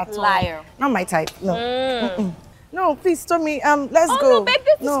course not. At all. Liar. Not my type. No. No, please, Tommy. Let's go. Oh, no, babe.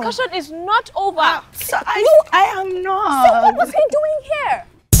 This discussion is not over. I am not. So what was he doing here?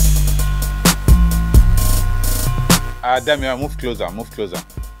 Damien, move closer. Move closer.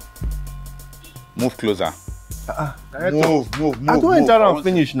 Move closer. Move. I don't enter and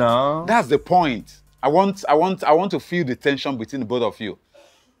finish now. That's the point. I want to feel the tension between the both of you.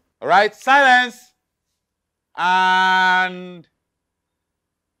 All right, silence. And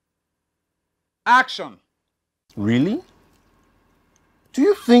action. Really? Do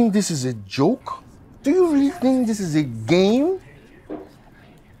you think this is a joke? Do you really think this is a game?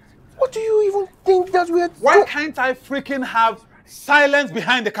 What do you even think that we're doing? Why can't I freaking have silence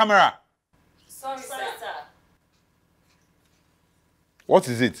behind the camera? Sorry, sir. What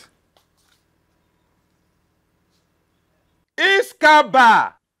is it?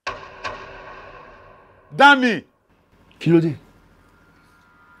 Iskaba! Dami! Kilode.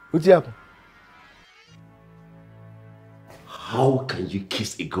 What's happened? How can you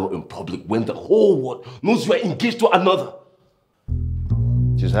kiss a girl in public when the whole world knows you are engaged to another?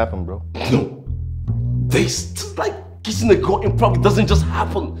 Just happened, bro. No. This, like kissing a girl in public doesn't just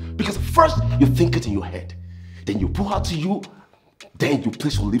happen. Because first you think it in your head. Then you pull her to you. Then you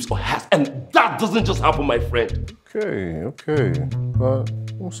place your lips on hers. And that doesn't just happen, my friend. Okay. But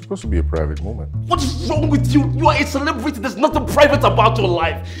it was supposed to be a private moment. What is wrong with you? You are a celebrity. There's nothing private about your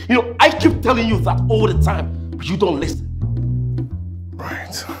life. You know, I keep telling you that all the time. But you don't listen.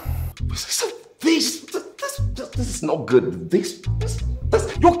 Right. This is not good. This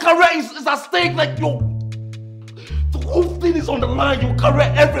your career is at stake. Like the whole thing is on the line. Your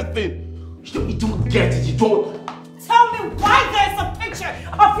career, everything. You don't get it. You don't. Tell me why there's a picture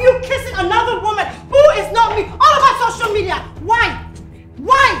of you kissing another woman who is not me all over social media. Why?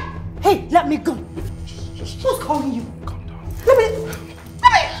 Why? Hey, let me go. Who's calling you? Calm down. Let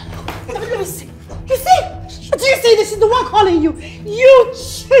me see. You see? Do you see this is the one calling you? You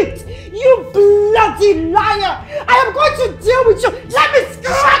cheat! You bloody liar! I am going to deal with you! Let me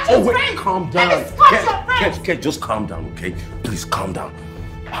scratch your face! Calm down. Let me scratch your face! Kech, just calm down, okay? Please calm down.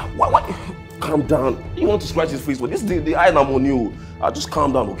 What? Calm down. You want to scratch his face? Well, this is the iron I'm on you. Just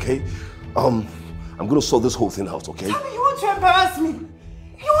calm down, okay? I'm gonna sort this whole thing out, okay? Tell me you want to embarrass me?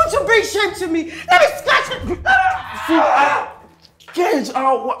 You want to bring shame to me? Let me scratch it! Kech,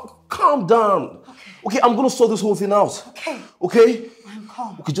 calm down. Okay, I'm gonna sort this whole thing out. Okay? I'm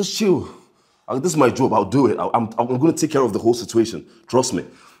come. Okay, just chill. This is my job. I'll do it. I'm going to take care of the whole situation. Trust me.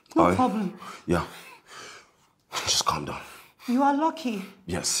 No problem. Yeah. Just calm down. You are lucky.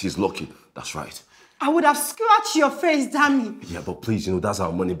 Yes, he's lucky. That's right. I would have scratched your face, damn it. Yeah, but please, that's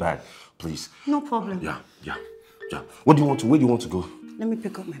our money back. Please. No problem. Yeah. Where do you want to go? Let me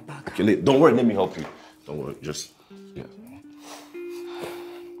pick up my bag. Okay, don't worry. Let me help you. Don't worry. Just, yeah.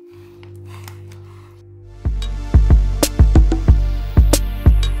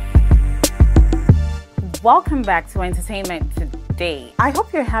 Welcome back to Entertainment Today. I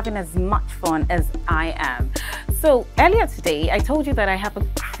hope you're having as much fun as I am. So earlier today, I told you that I have a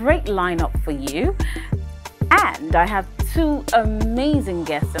great lineup for you. And I have two amazing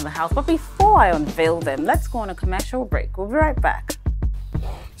guests in the house. But before I unveil them, let's go on a commercial break. We'll be right back.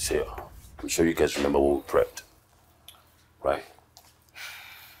 See, I'm sure you guys remember what we prepped. Right?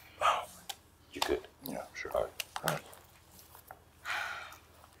 You good? Yeah, sure. All right.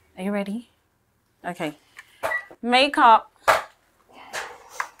 Are you ready? Okay. Makeup.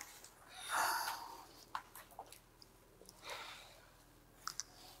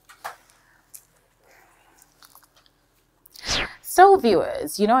 So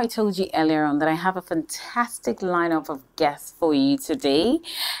viewers, I told you earlier on that I have a fantastic lineup of guests for you today.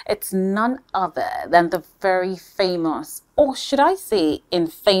 It's none other than the very famous, or should I say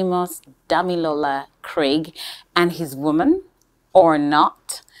infamous, Damilola Craig and his woman, or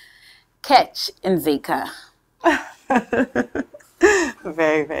not, Kech and Zeka.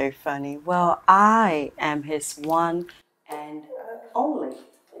 Very, very funny. Well, I am his one and only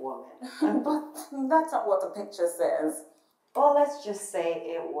woman. But that's not what the picture says. Well, let's just say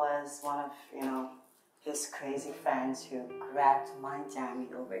it was one of, his crazy fans who grabbed my Dammy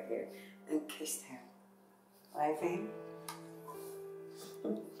over here and kissed him. Right, babe?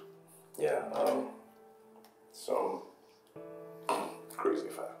 Yeah, some crazy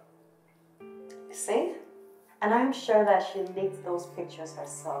fan. See? And I'm sure that she leaked those pictures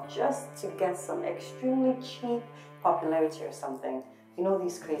herself just to get some extremely cheap popularity or something.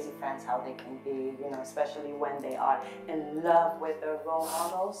 These crazy fans, how they can be, especially when they are in love with their role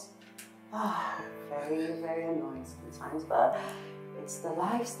models. Very, very annoying sometimes, but it's the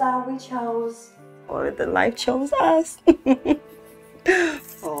lifestyle we chose. Or the life chose us.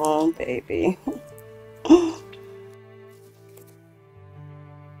 Oh, baby.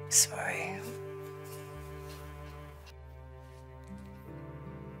 Sorry.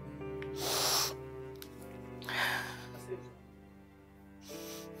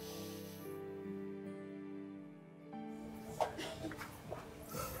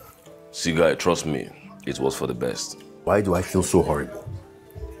 See, guy, trust me, it was for the best. Why do I feel so horrible?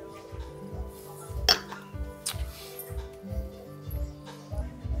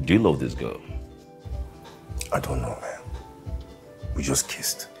 Do you love this girl? I don't know, man. We just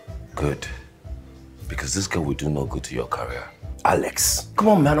kissed. Good. Because this girl will do no good to your career. Alex. Come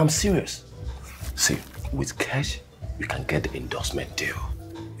on, man, I'm serious. See, with Kech, we can get the endorsement deal.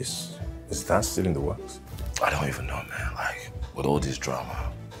 Is that still in the works? I don't even know, man. Like, with all this drama.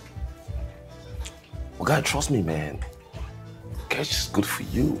 Well, guy, trust me, man. Kech is good for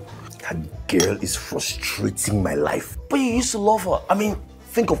you. That girl is frustrating my life. But you used to love her. I mean,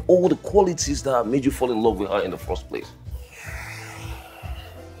 think of all the qualities that made you fall in love with her in the first place.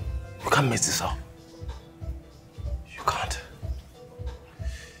 You can't mess this up. You can't.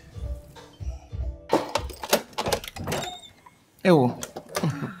 Ewo.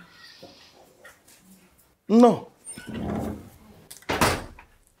 No.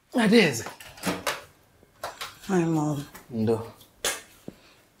 It is. Hi, Mom. No.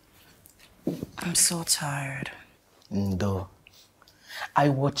 I'm so tired. No. I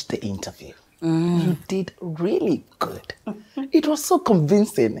watched the interview. You did really good. It was so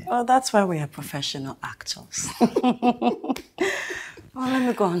convincing. Well, that's why we are professional actors. Well, let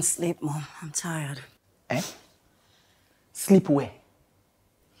me go and sleep, Mom. I'm tired. Eh? Sleep where?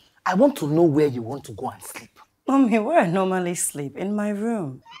 I want to know where you want to go and sleep. Mommy, where I normally sleep? In my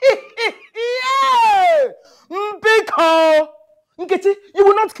room. Yeah! Mbiko! Nkechi, you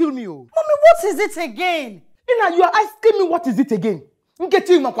will not kill me. Oh. Mommy, what is it again? Ina, you are asking me what is it again?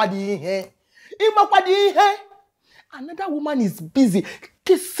 Nkechi, imakwadi ihe. Imakwadi ihe. Another woman is busy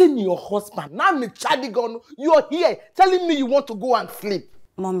kissing your husband. Now me chadigon, you're here telling me you want to go and sleep.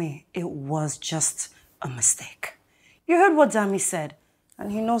 Mommy, it was just a mistake. You heard what Dami said,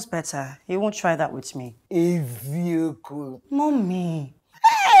 and he knows better. He won't try that with me. Ezekiel. Mommy.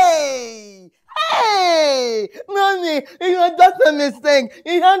 Hey! Hey! Mommy, you know that's a mistake.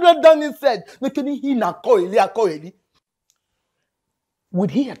 He heard what Dami said.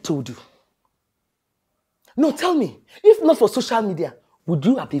 Would he have told you? No, tell me. If not for social media, Would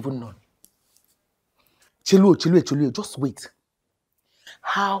you have even known? Chilu, just wait.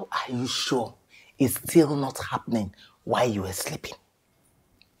 How are you sure it's still not happening while you were sleeping?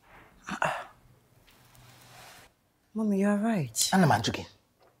 Mommy, you're right. Anna Manjuki.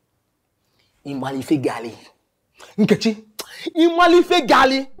 Imwalife Gali. Nkechi. Imwalife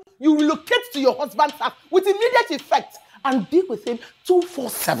Gali. You relocate to your husband's house with immediate effect and be with him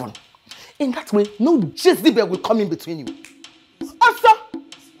 24/7. In that way, no Jezebel will come in between you.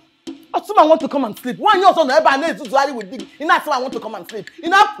 Also, I want to come and sleep. One year on the Ebanese usually with dig. In that I want to come and sleep. In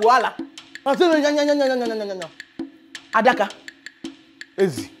that Puala. No. Adaka.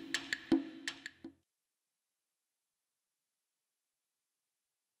 Easy.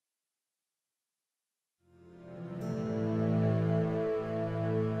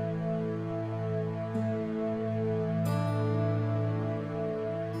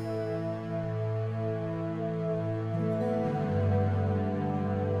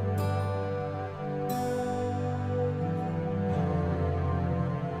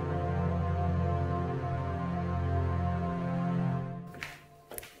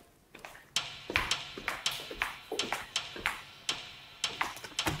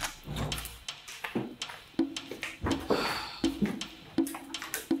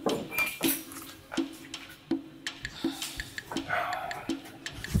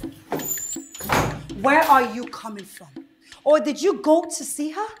 Where are you coming from? Or did you go to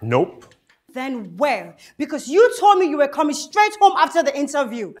see her? Nope. Then where? Because you told me you were coming straight home after the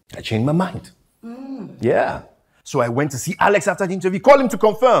interview. I changed my mind. Yeah. So I went to see Alex after the interview, call him to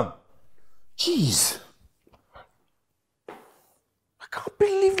confirm. Jeez. I can't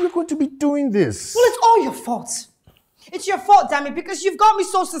believe we're going to be doing this. Well, it's all your fault. It's your fault, damn it, because you've got me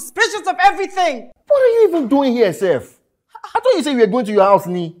so suspicious of everything. What are you even doing here, Seth? I thought you said you were going to your house,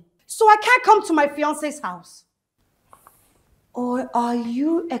 Nee. So I can't come to my fiancé's house. Or are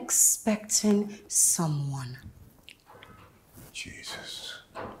you expecting someone? Jesus.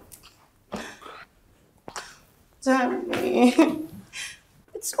 Damn me.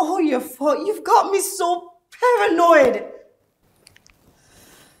 It's all your fault. You've got me so paranoid.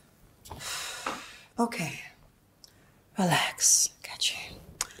 Okay. Relax, Kech.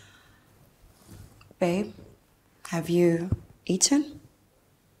 Babe, have you eaten?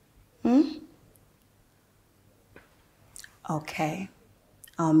 Okay.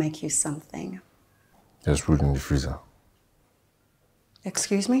 I'll make you something. There's food in the freezer.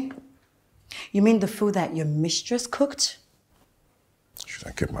 Excuse me? You mean the food that your mistress cooked? Should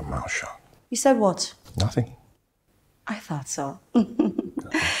I keep my mouth shut? You said what? Nothing. I thought so.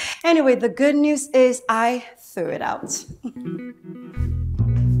 Anyway, the good news is I threw it out.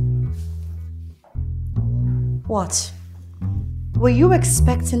 What? Were you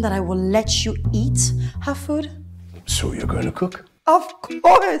expecting that I will let you eat her food? So you're going to cook? Of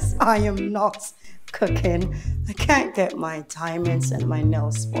course I am not cooking. I can't get my diamonds and my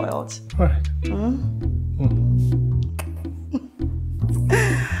nails spoiled. All right.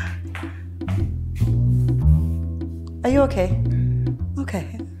 Are you okay?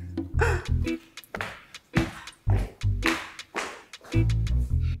 Okay.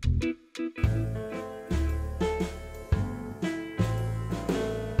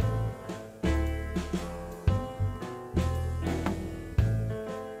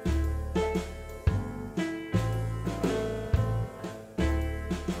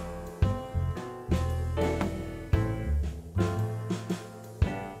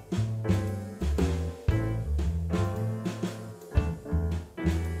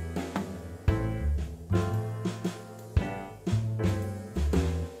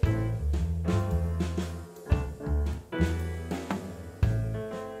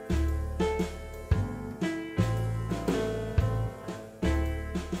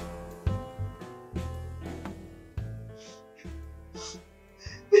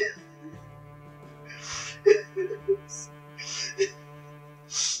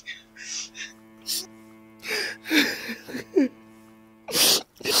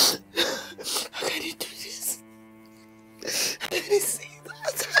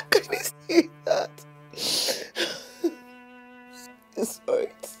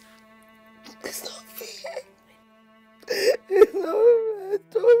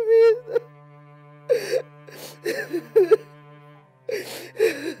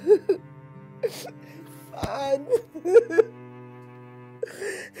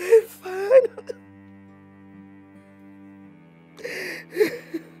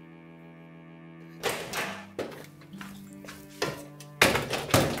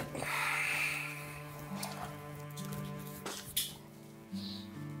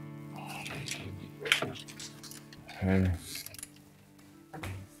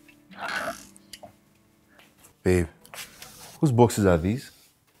 Babe, whose boxes are these?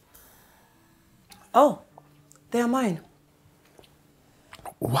 Oh, they are mine.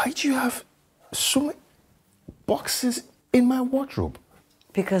 Why do you have so many boxes in my wardrobe?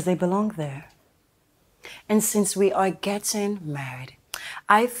 Because they belong there. And since we are getting married,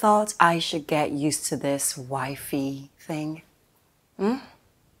 I thought I should get used to this wifey thing.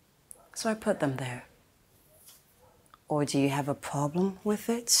 So I put them there. Or do you have a problem with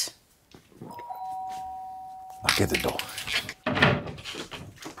it? I'll get the door.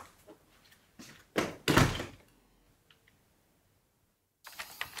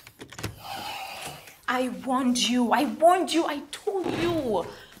 I warned you, I told you.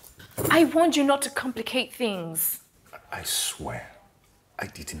 I warned you not to complicate things. I swear, I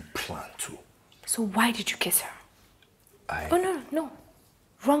didn't plan to. So why did you kiss her? Oh, no.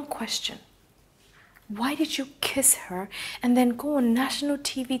 Wrong question. Why did you kiss her and then go on national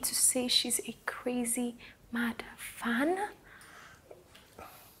TV to say she's a crazy, mad fan?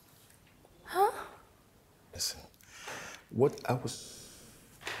 Huh? Listen, what I was...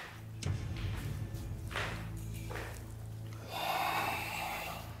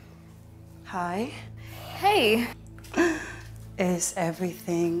 Hi. Hey. Is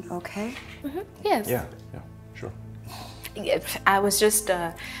everything okay? Yes. Yeah, sure. Yeah, I was just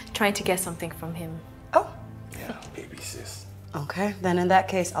trying to get something from him. Yeah, baby sis. Okay, then in that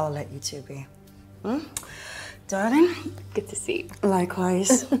case, I'll let you two be. Darling? Good to see you.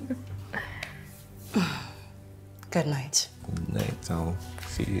 Likewise. Good night. Good night, I'll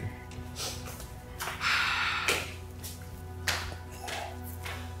see you.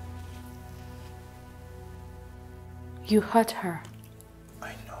 You hurt her.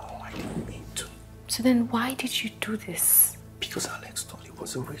 I know, I didn't mean to. So then why did you do this? Because Alex thought it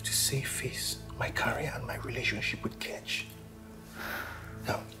was a way to save face, my career and my relationship with Kech.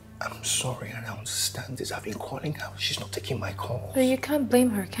 Now, I'm sorry and I understand this. I've been calling her. She's not taking my calls. But you can't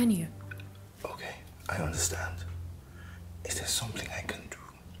blame her, can you? Okay, I understand. Is there something I can do?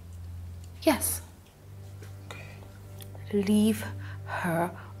 Yes. Okay. Leave her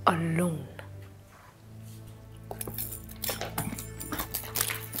alone.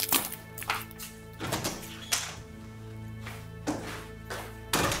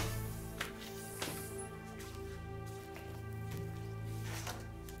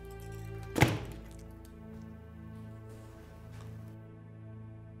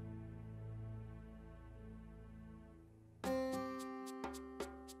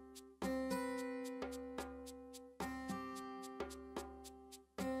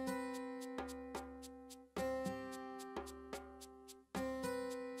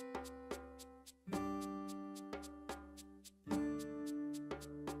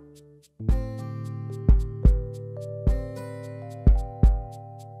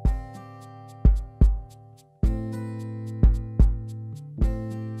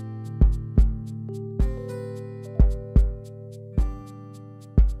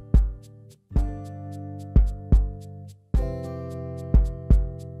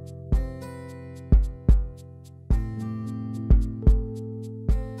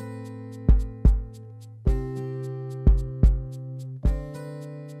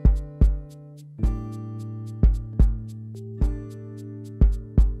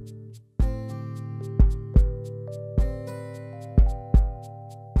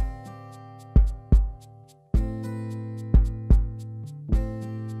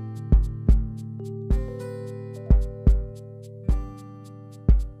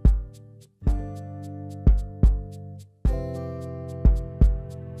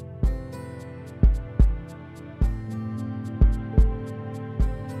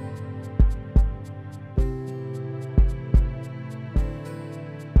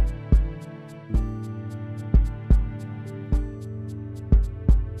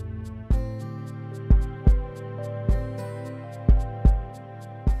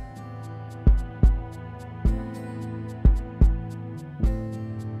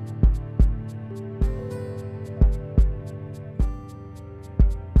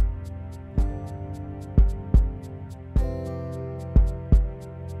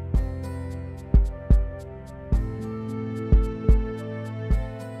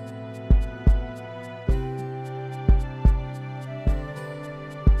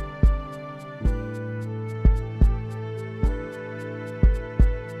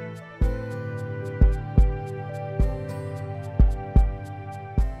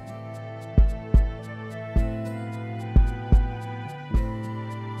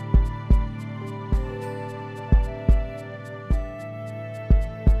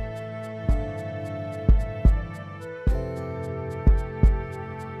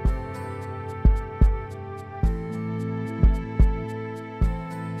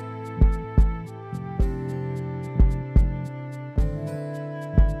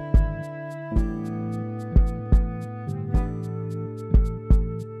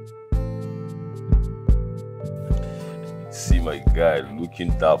 Guy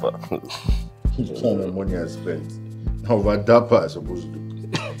looking dapper. All the money I spent. How about dapper I supposed to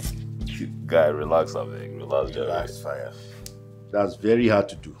do? Guy, relax, Abeg. Relax, Relax, fire. That's very hard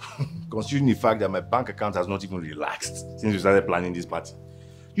to do. Considering the fact that my bank account has not even relaxed since we started planning this party.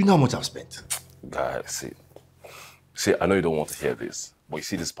 You know how much I've spent. Guy, see, I know you don't want to hear this, but you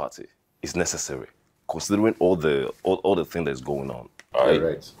see this party, it's necessary. Considering all the thing that's going on. All right?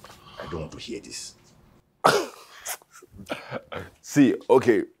 Right. I don't want to hear this. See,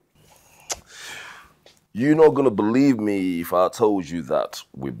 okay. You're not gonna believe me if I told you that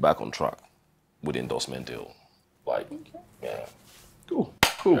we're back on track with the endorsement deal. Like, yeah. Cool.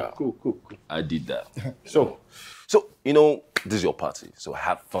 I did that. So, you know, this is your party, so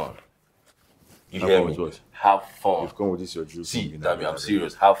have fun. You hear me? Have fun. You've come with this your juice. See, Dami, I'm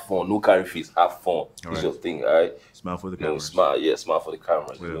serious. Have fun. No carry face. Have fun. This is your thing, all right? Smile for the camera. Smile, yeah, smile for the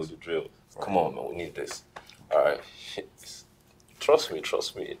cameras. You know the drill. Come on, man. We need this. All right. Trust me.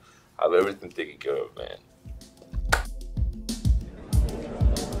 I have everything taken care of, man.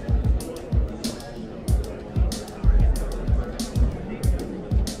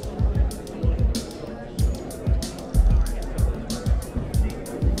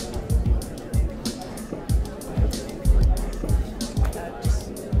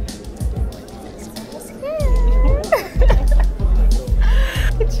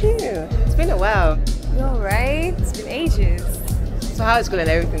 It's been a while. You're right. It's been ages. So how is school and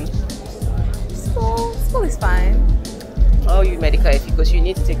everything? School is fine. Oh, you medical because you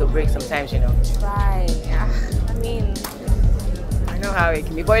need to take a break sometimes, you know. Try. I mean, I know how it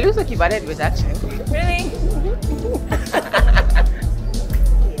can be, but it looks like you've added with action. Really?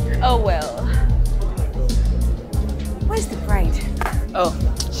 Oh well. Where's the bride? Oh,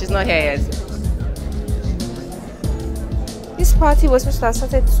 she's not here yet. This party was supposed to have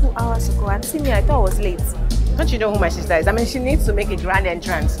started 2 hours ago, and see me, I thought I was late. Don't you know who my sister is? I mean, she needs to make a grand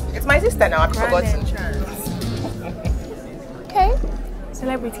entrance. It's my sister now, I've forgotten. Okay.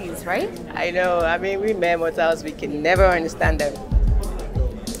 Celebrities, right? I know. I mean, we mere mortals, we can never understand them.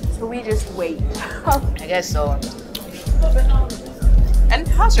 So we just wait. I guess so. And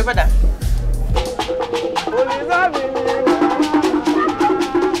how's your brother?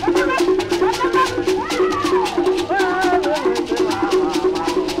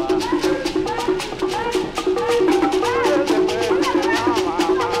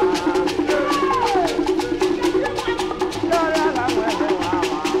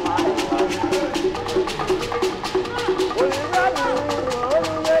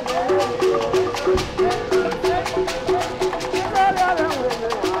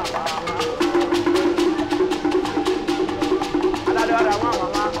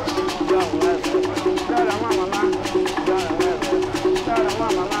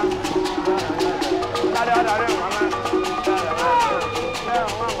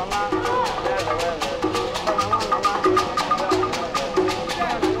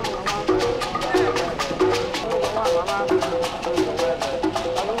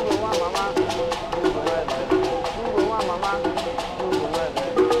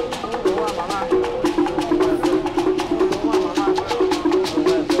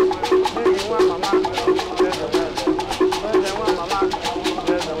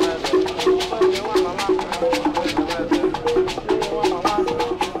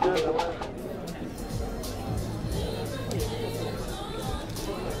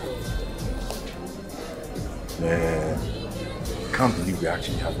 Man, I can't believe we're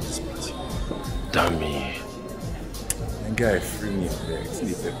actually having this party. Dummy. And guy, free me up there. It's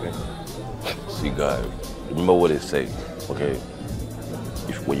the pepper. See, guy, remember what they say, okay?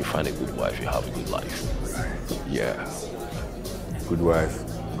 When you find a good wife, you have a good life. Right. Yeah. Good wife,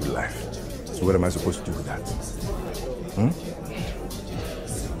 good life. So what am I supposed to do with that?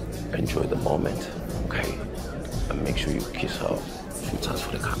 Enjoy the moment, okay? And make sure you kiss her 2 times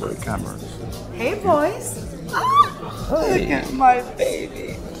for the camera. Hey, boys. Look at my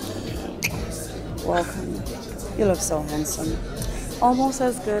baby. Welcome. You look so handsome. Almost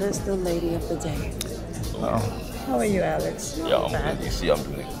as good as the lady of the day. Wow. How are you, Alex? Yeah, I'm good. You see, I'm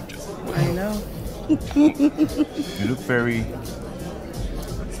doing a good job. I know. You look very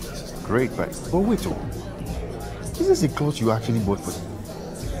great, but wait, is this a cloth you actually bought for me?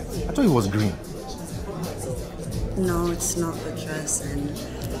 I thought it was green. No, it's not the dress, and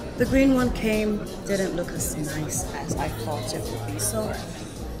the green one didn't look as nice as I thought it would be, so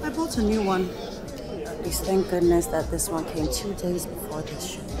I bought a new one. At least thank goodness that this one came 2 days before this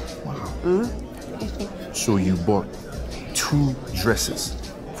show. Wow. So you bought 2 dresses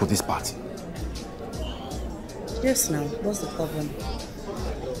for this party? Yes, now, what's the problem?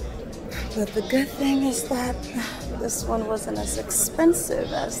 But the good thing is that this one wasn't as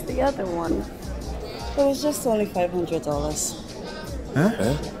expensive as the other one. It was just only $500.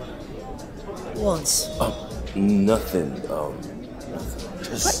 Huh? What? Nothing.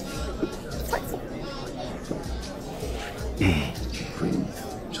 Just breathe.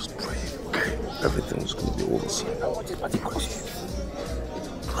 Just breathe. Okay. Everything's gonna be over soon.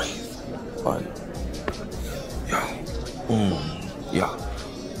 Breathe. Fine. Yeah.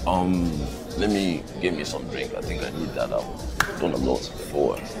 Let me get me some drink. I think I need that. I've done a lot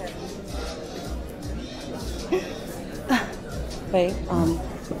before. Babe,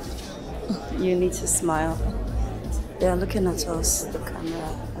 you need to smile. They're looking at us, the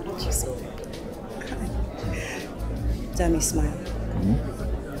camera. Why don't you see? Let me smile.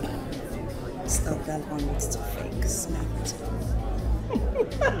 Stop that one, it's too fake. Smile it.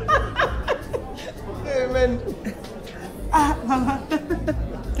 Amen. Mama.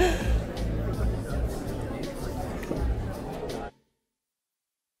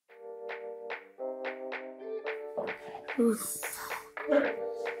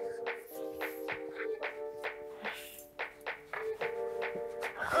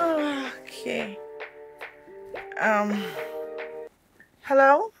 Okay.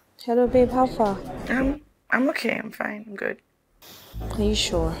 Hello? Hello, babe. How far? I'm okay. I'm fine. I'm good. Are you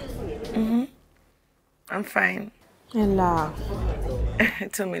sure? I'm fine. Ella.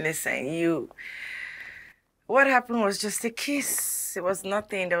 To me, listen, what happened was just a kiss. It was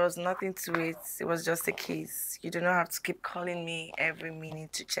nothing. There was nothing to it. It was just a kiss. You do not have to keep calling me every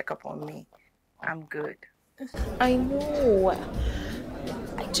minute to check up on me. I'm good. I know.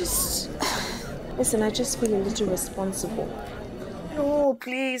 Listen, I just feel a little responsible. No,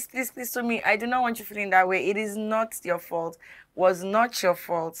 please to me. I do not want you feeling that way. It is not your fault. Was not your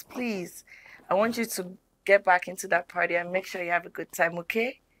fault. Please. I want you to get back into that party and make sure you have a good time,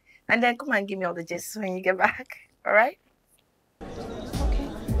 okay? And then come and give me all the gifts when you get back. All right?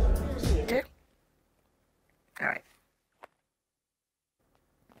 Okay. All right.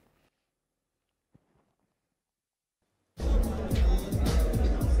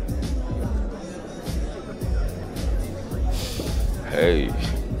 Hey,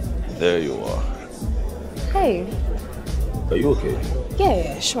 there you are. Hey. Are you okay?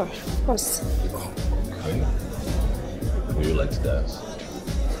 Yeah, sure. Of course. Okay. Would you like to dance?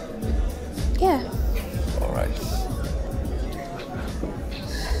 Yeah. All right.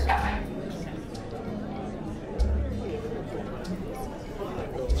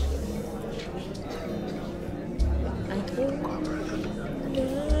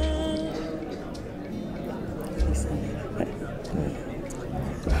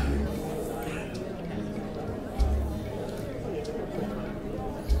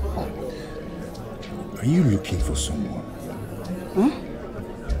 Are you looking for someone?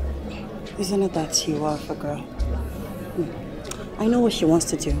 Isn't it that you are a girl? I know what she wants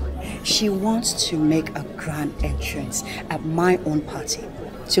to do. She wants to make a grand entrance at my own party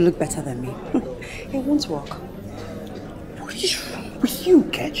to look better than me. It won't work. What is wrong with you,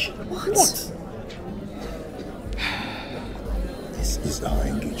 Kech? What? This is our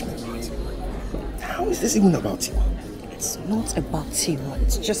engagement party. How is this even about you? It's not about Tiwa.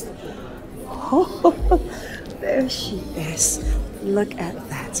 It's just... Oh, there she is. Look at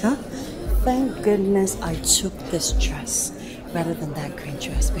that, huh? Thank goodness I took this dress rather than that green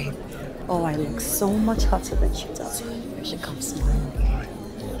dress, babe. Oh, I look so much hotter than she does. Here she comes smiling.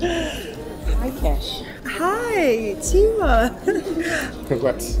 Hi, Kech. Hi, Tiwa.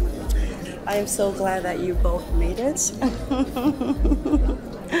 Congrats. I am so glad that you both made it. I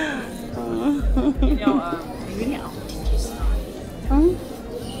really outdid you.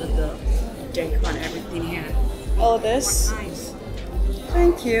 With the deck on everything here. Oh, this? Nice.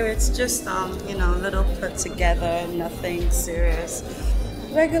 Thank you. It's just, you know, a little put together, nothing serious.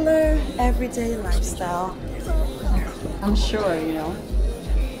 Regular, everyday lifestyle. I'm sure, you know.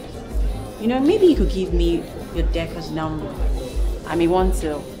 You know, maybe you could give me your decker's number. I may want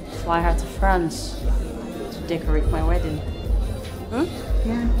to fly her to France to decorate my wedding.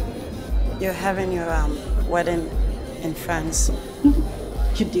 Yeah. You're having your wedding in France.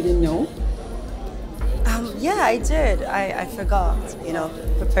 You didn't know? Yeah, I did. I forgot, you know,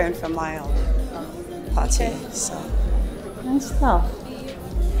 preparing for my own party, so. Nice stuff.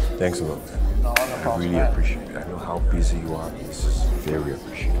 Thanks a lot. I really appreciate it. I know how busy you are. This is very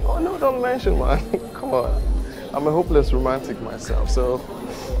appreciated. Oh, no, don't mention, man. Come on. I'm a hopeless romantic myself, so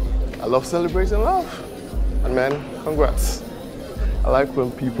I love celebrating love. And man, congrats. I like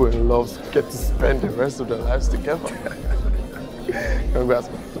when people in love get to spend the rest of their lives together. Congrats,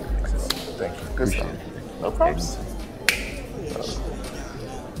 man. Thank you. Good Appreciate stuff. it. No problems.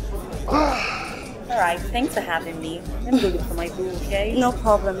 All right, thanks for having me. Let me go look for my boo, okay? No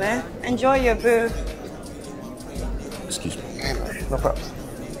problem, eh? Enjoy your boo. Excuse me. No problem.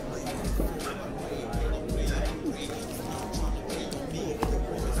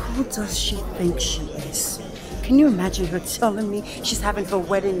 Who does she think she is? Can you imagine her telling me she's having her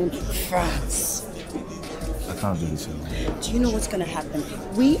wedding in France? I can't do this anymore. Do you know what's gonna happen?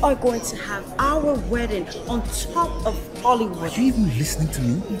 We are going to have our wedding on top of Hollywood. Are you even listening to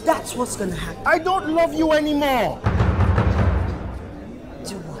me? That's what's gonna happen. I don't love you anymore.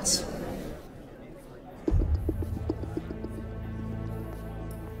 Do what?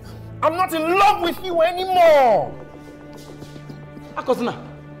 I'm not in love with you anymore. Akosuna.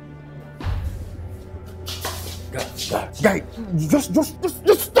 Guy, just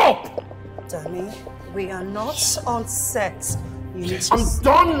stop. Danny, we are not on set. You need to... I'm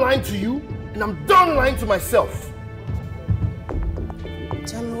done lying to you, and I'm done lying to myself.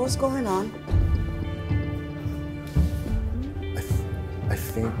 Tell me what's going on. I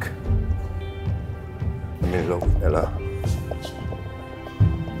think I'm in love with Ella.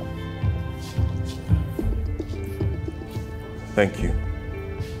 Thank you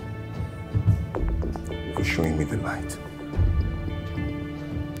for showing me the light.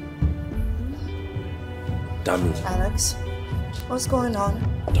 Damn it. Alex, what's going on?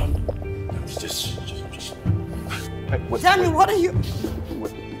 Just. Damn it, what are you...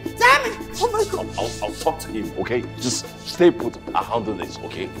 Damn it! Oh my God! I'll talk to him, okay? Just stay put. I'll handle this,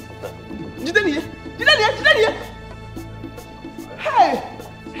 okay? Did I hear? Hey!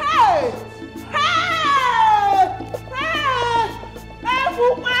 Hey!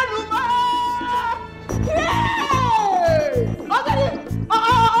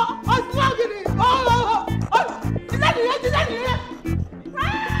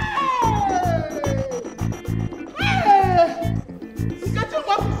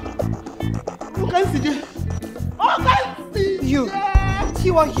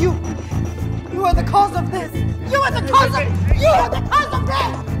 You are you. You are the cause of this. You are the cause of this. You.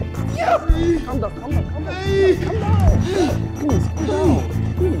 Calm down. Hey. Calm down. Please, calm down.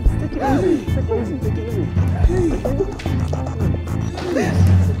 Please, take it easy.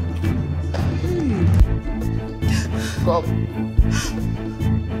 Come.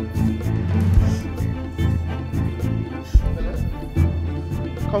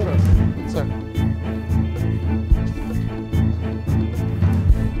 Congrats, sir.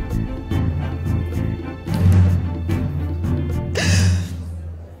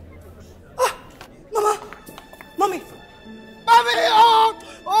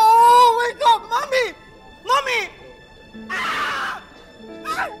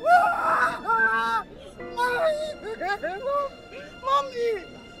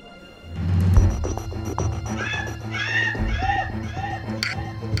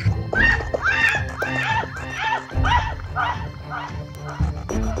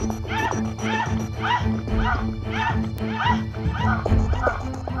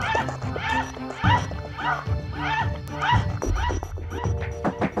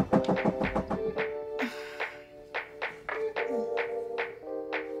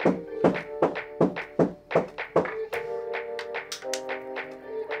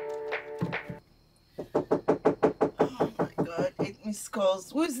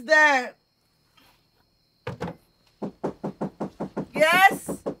 Who's there?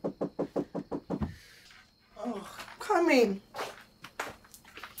 Yes? Oh, come in.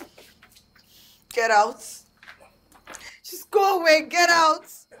 Get out. Just go away. Get out.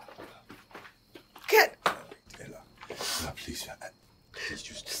 Get. Ella, please. Please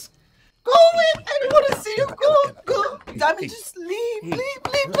just. Go away. I don't want to see you. Go. Damn it, just leave. Leave.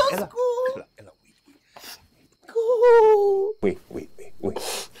 Just go. Ella, wait. Go. Wait.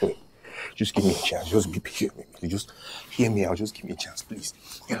 Just give me a chance. Just be patient with me. Just hear me out. Just give me a chance, please.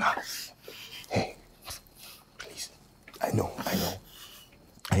 Ella. Hey. Please. I know.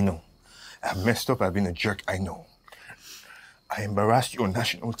 I've messed up. I've been a jerk. I know. I embarrassed you on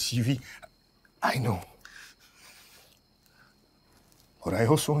national TV. I know. But I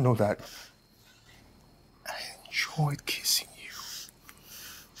also know that I enjoyed kissing you.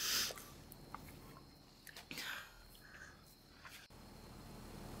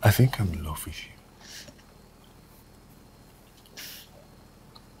 I think I'm in love with you.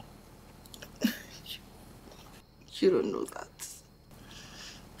 You don't know that.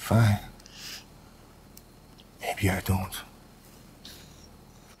 Fine. Maybe I don't.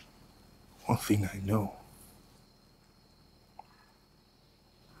 One thing I know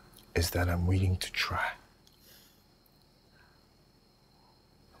is that I'm willing to try.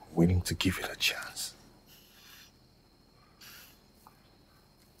 I'm willing to give it a chance.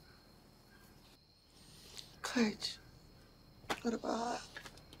 Kech, what about her?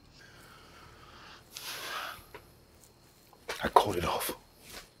 I called it off.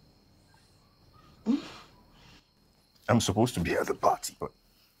 I'm supposed to be at the party, but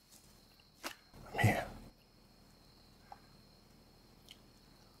I'm here.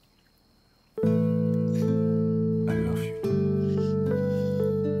 I love you.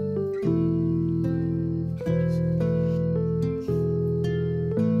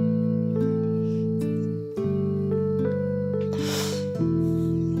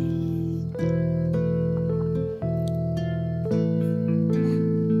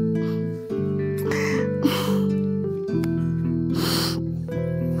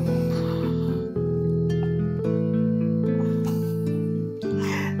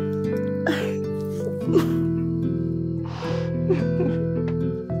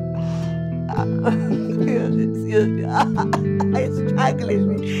 It's struggling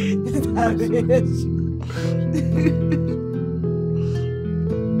me.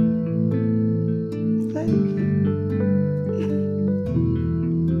 Thank you.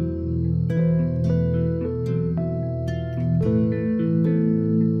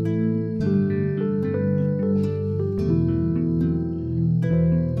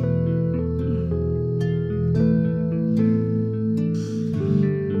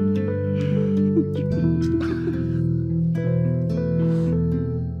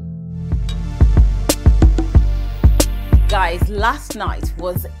 Guys, last night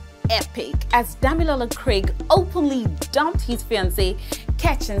was epic as Damilola Craig openly dumped his fiancée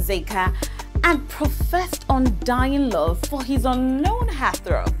Kech and professed undying love for his unknown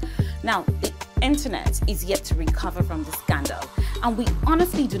heartthrob. Now, the internet is yet to recover from the scandal, and we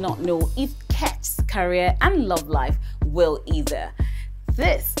honestly do not know if Kech's career and love life will either.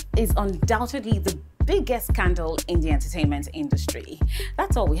 This is undoubtedly the biggest scandal in the entertainment industry.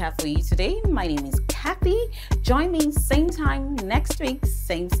 That's all we have for you today. My name is Kathy. Join me same time next week,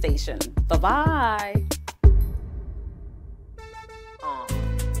 same station. Bye-bye.